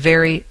which they're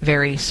very,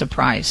 very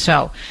surprised.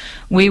 So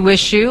we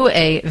wish you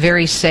a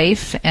very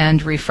safe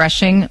and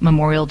refreshing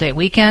Memorial Day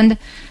weekend.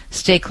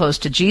 Stay close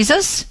to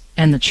Jesus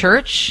and the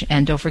church,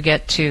 and don't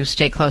forget to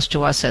stay close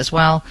to us as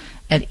well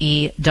at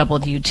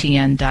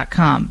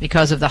EWTN.com.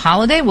 Because of the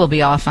holiday, we'll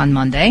be off on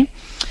Monday.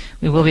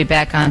 We will be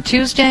back on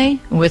Tuesday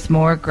with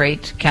more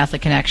great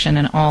Catholic Connection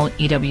and all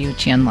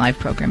EWTN live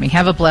programming.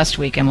 Have a blessed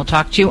week, and we'll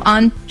talk to you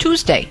on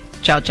Tuesday.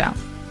 Ciao, ciao.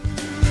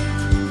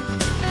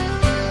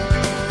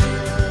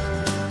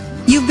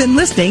 You've been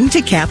listening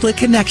to Catholic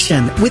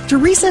Connection with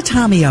Teresa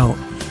Tamio.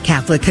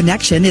 Catholic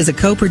Connection is a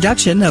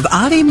co-production of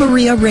Ave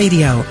Maria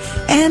Radio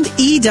and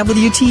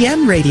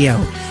EWTN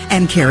Radio,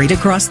 and carried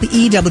across the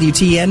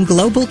EWTN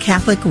Global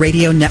Catholic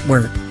Radio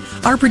Network.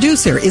 Our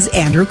producer is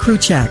Andrew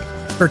Kruchek.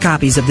 For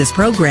copies of this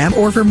program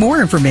or for more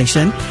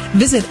information,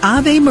 visit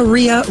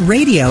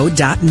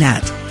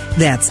AveMariaRadio.net.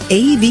 That's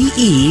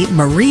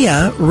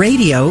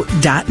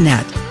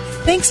AVEMariaRadio.net.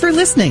 Thanks for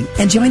listening,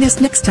 and join us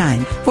next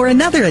time for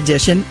another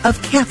edition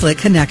of Catholic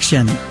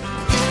Connection.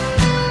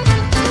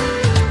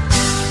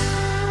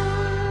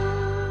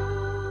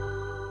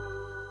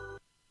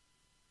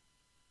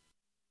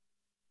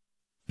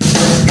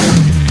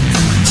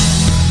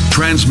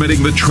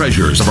 Transmitting the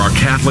treasures of our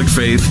Catholic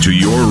faith to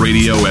your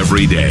radio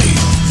every day.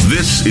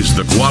 This is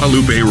the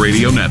Guadalupe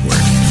Radio Network.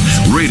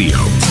 Radio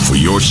for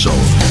your soul.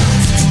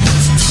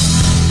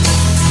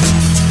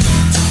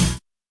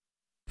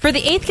 For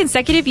the 8th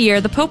consecutive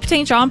year, the Pope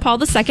St. John Paul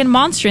II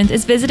Monstrance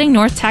is visiting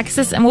North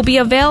Texas and will be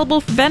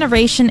available for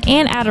veneration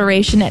and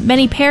adoration at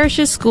many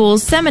parishes,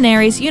 schools,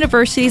 seminaries,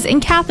 universities,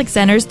 and Catholic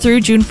centers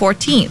through June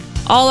 14th.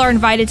 All are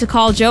invited to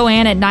call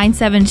Joanne at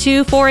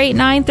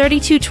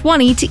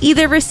 972-489-3220 to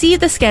either receive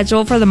the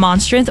schedule for the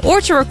monstrance or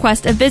to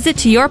request a visit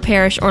to your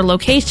parish or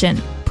location.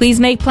 Please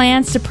make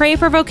plans to pray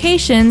for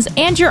vocations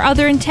and your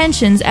other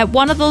intentions at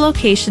one of the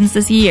locations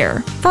this year.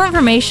 For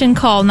information,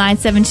 call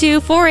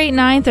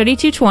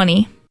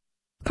 972-489-3220.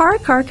 Par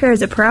Car Care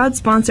is a proud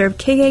sponsor of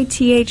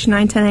KATH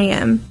 910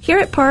 AM. Here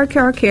at Par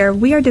Car Care,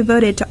 we are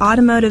devoted to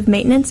automotive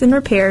maintenance and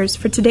repairs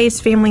for today's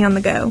family on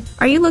the go.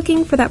 Are you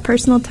looking for that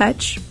personal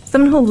touch?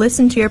 Someone who will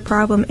listen to your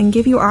problem and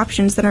give you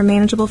options that are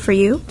manageable for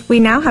you? We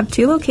now have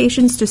 2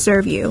 locations to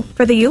serve you.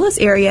 For the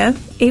Euless area,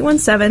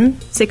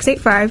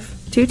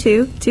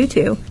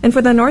 817-685-2222. And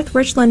for the North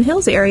Richland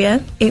Hills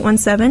area,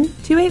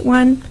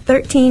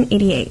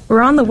 817-281-1388.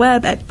 We're on the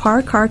web at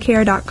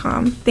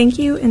parcarcare.com. Thank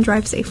you and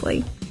drive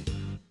safely.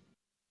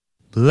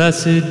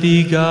 Blessed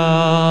be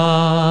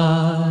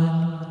God,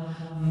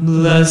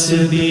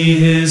 blessed be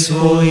His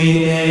holy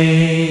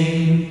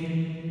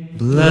name.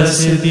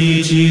 Blessed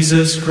be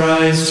Jesus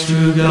Christ,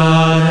 true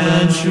God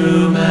and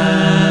true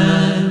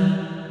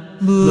man.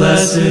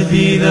 Blessed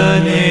be the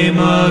name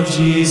of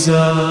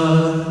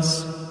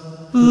Jesus.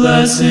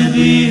 Blessed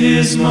be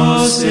His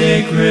most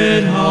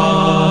sacred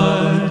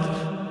heart.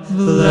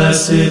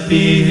 Blessed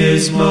be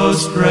His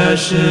most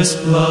precious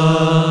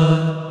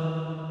blood.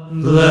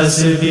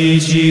 Blessed be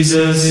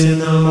Jesus in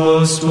the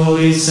most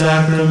holy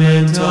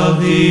sacrament of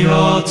the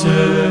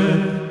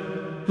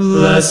altar.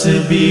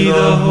 Blessed be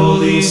the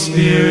Holy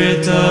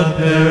Spirit, the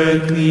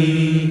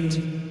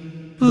Paraclete.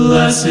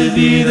 Blessed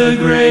be the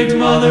great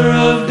Mother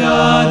of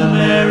God,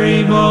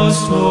 Mary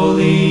most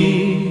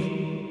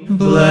holy.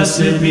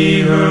 Blessed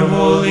be her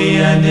holy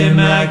and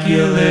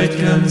immaculate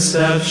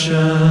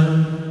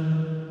conception.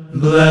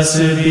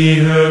 Blessed be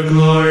her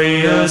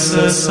glorious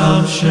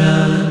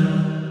assumption.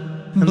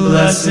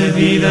 Blessed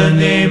be the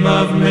name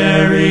of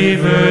Mary,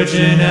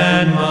 Virgin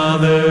and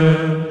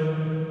Mother.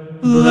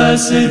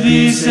 Blessed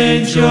be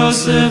Saint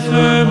Joseph,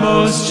 her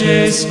most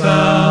chaste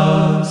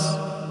spouse.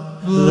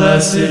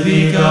 Blessed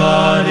be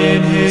God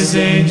in his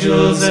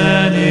angels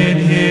and in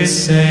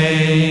his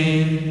saints.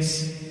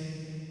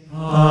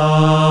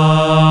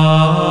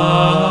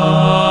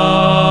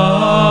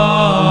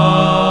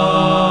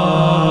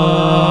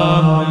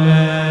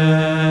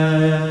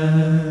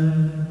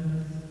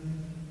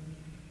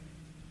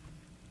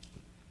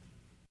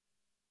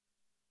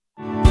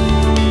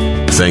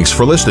 Thanks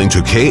for listening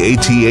to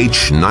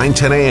KATH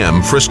 910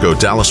 AM Frisco,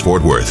 Dallas,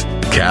 Fort Worth.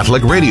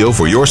 Catholic radio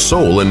for your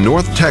soul in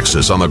North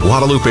Texas on the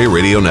Guadalupe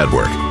Radio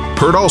Network.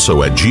 Heard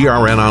also at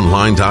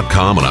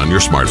grnonline.com and on your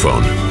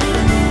smartphone.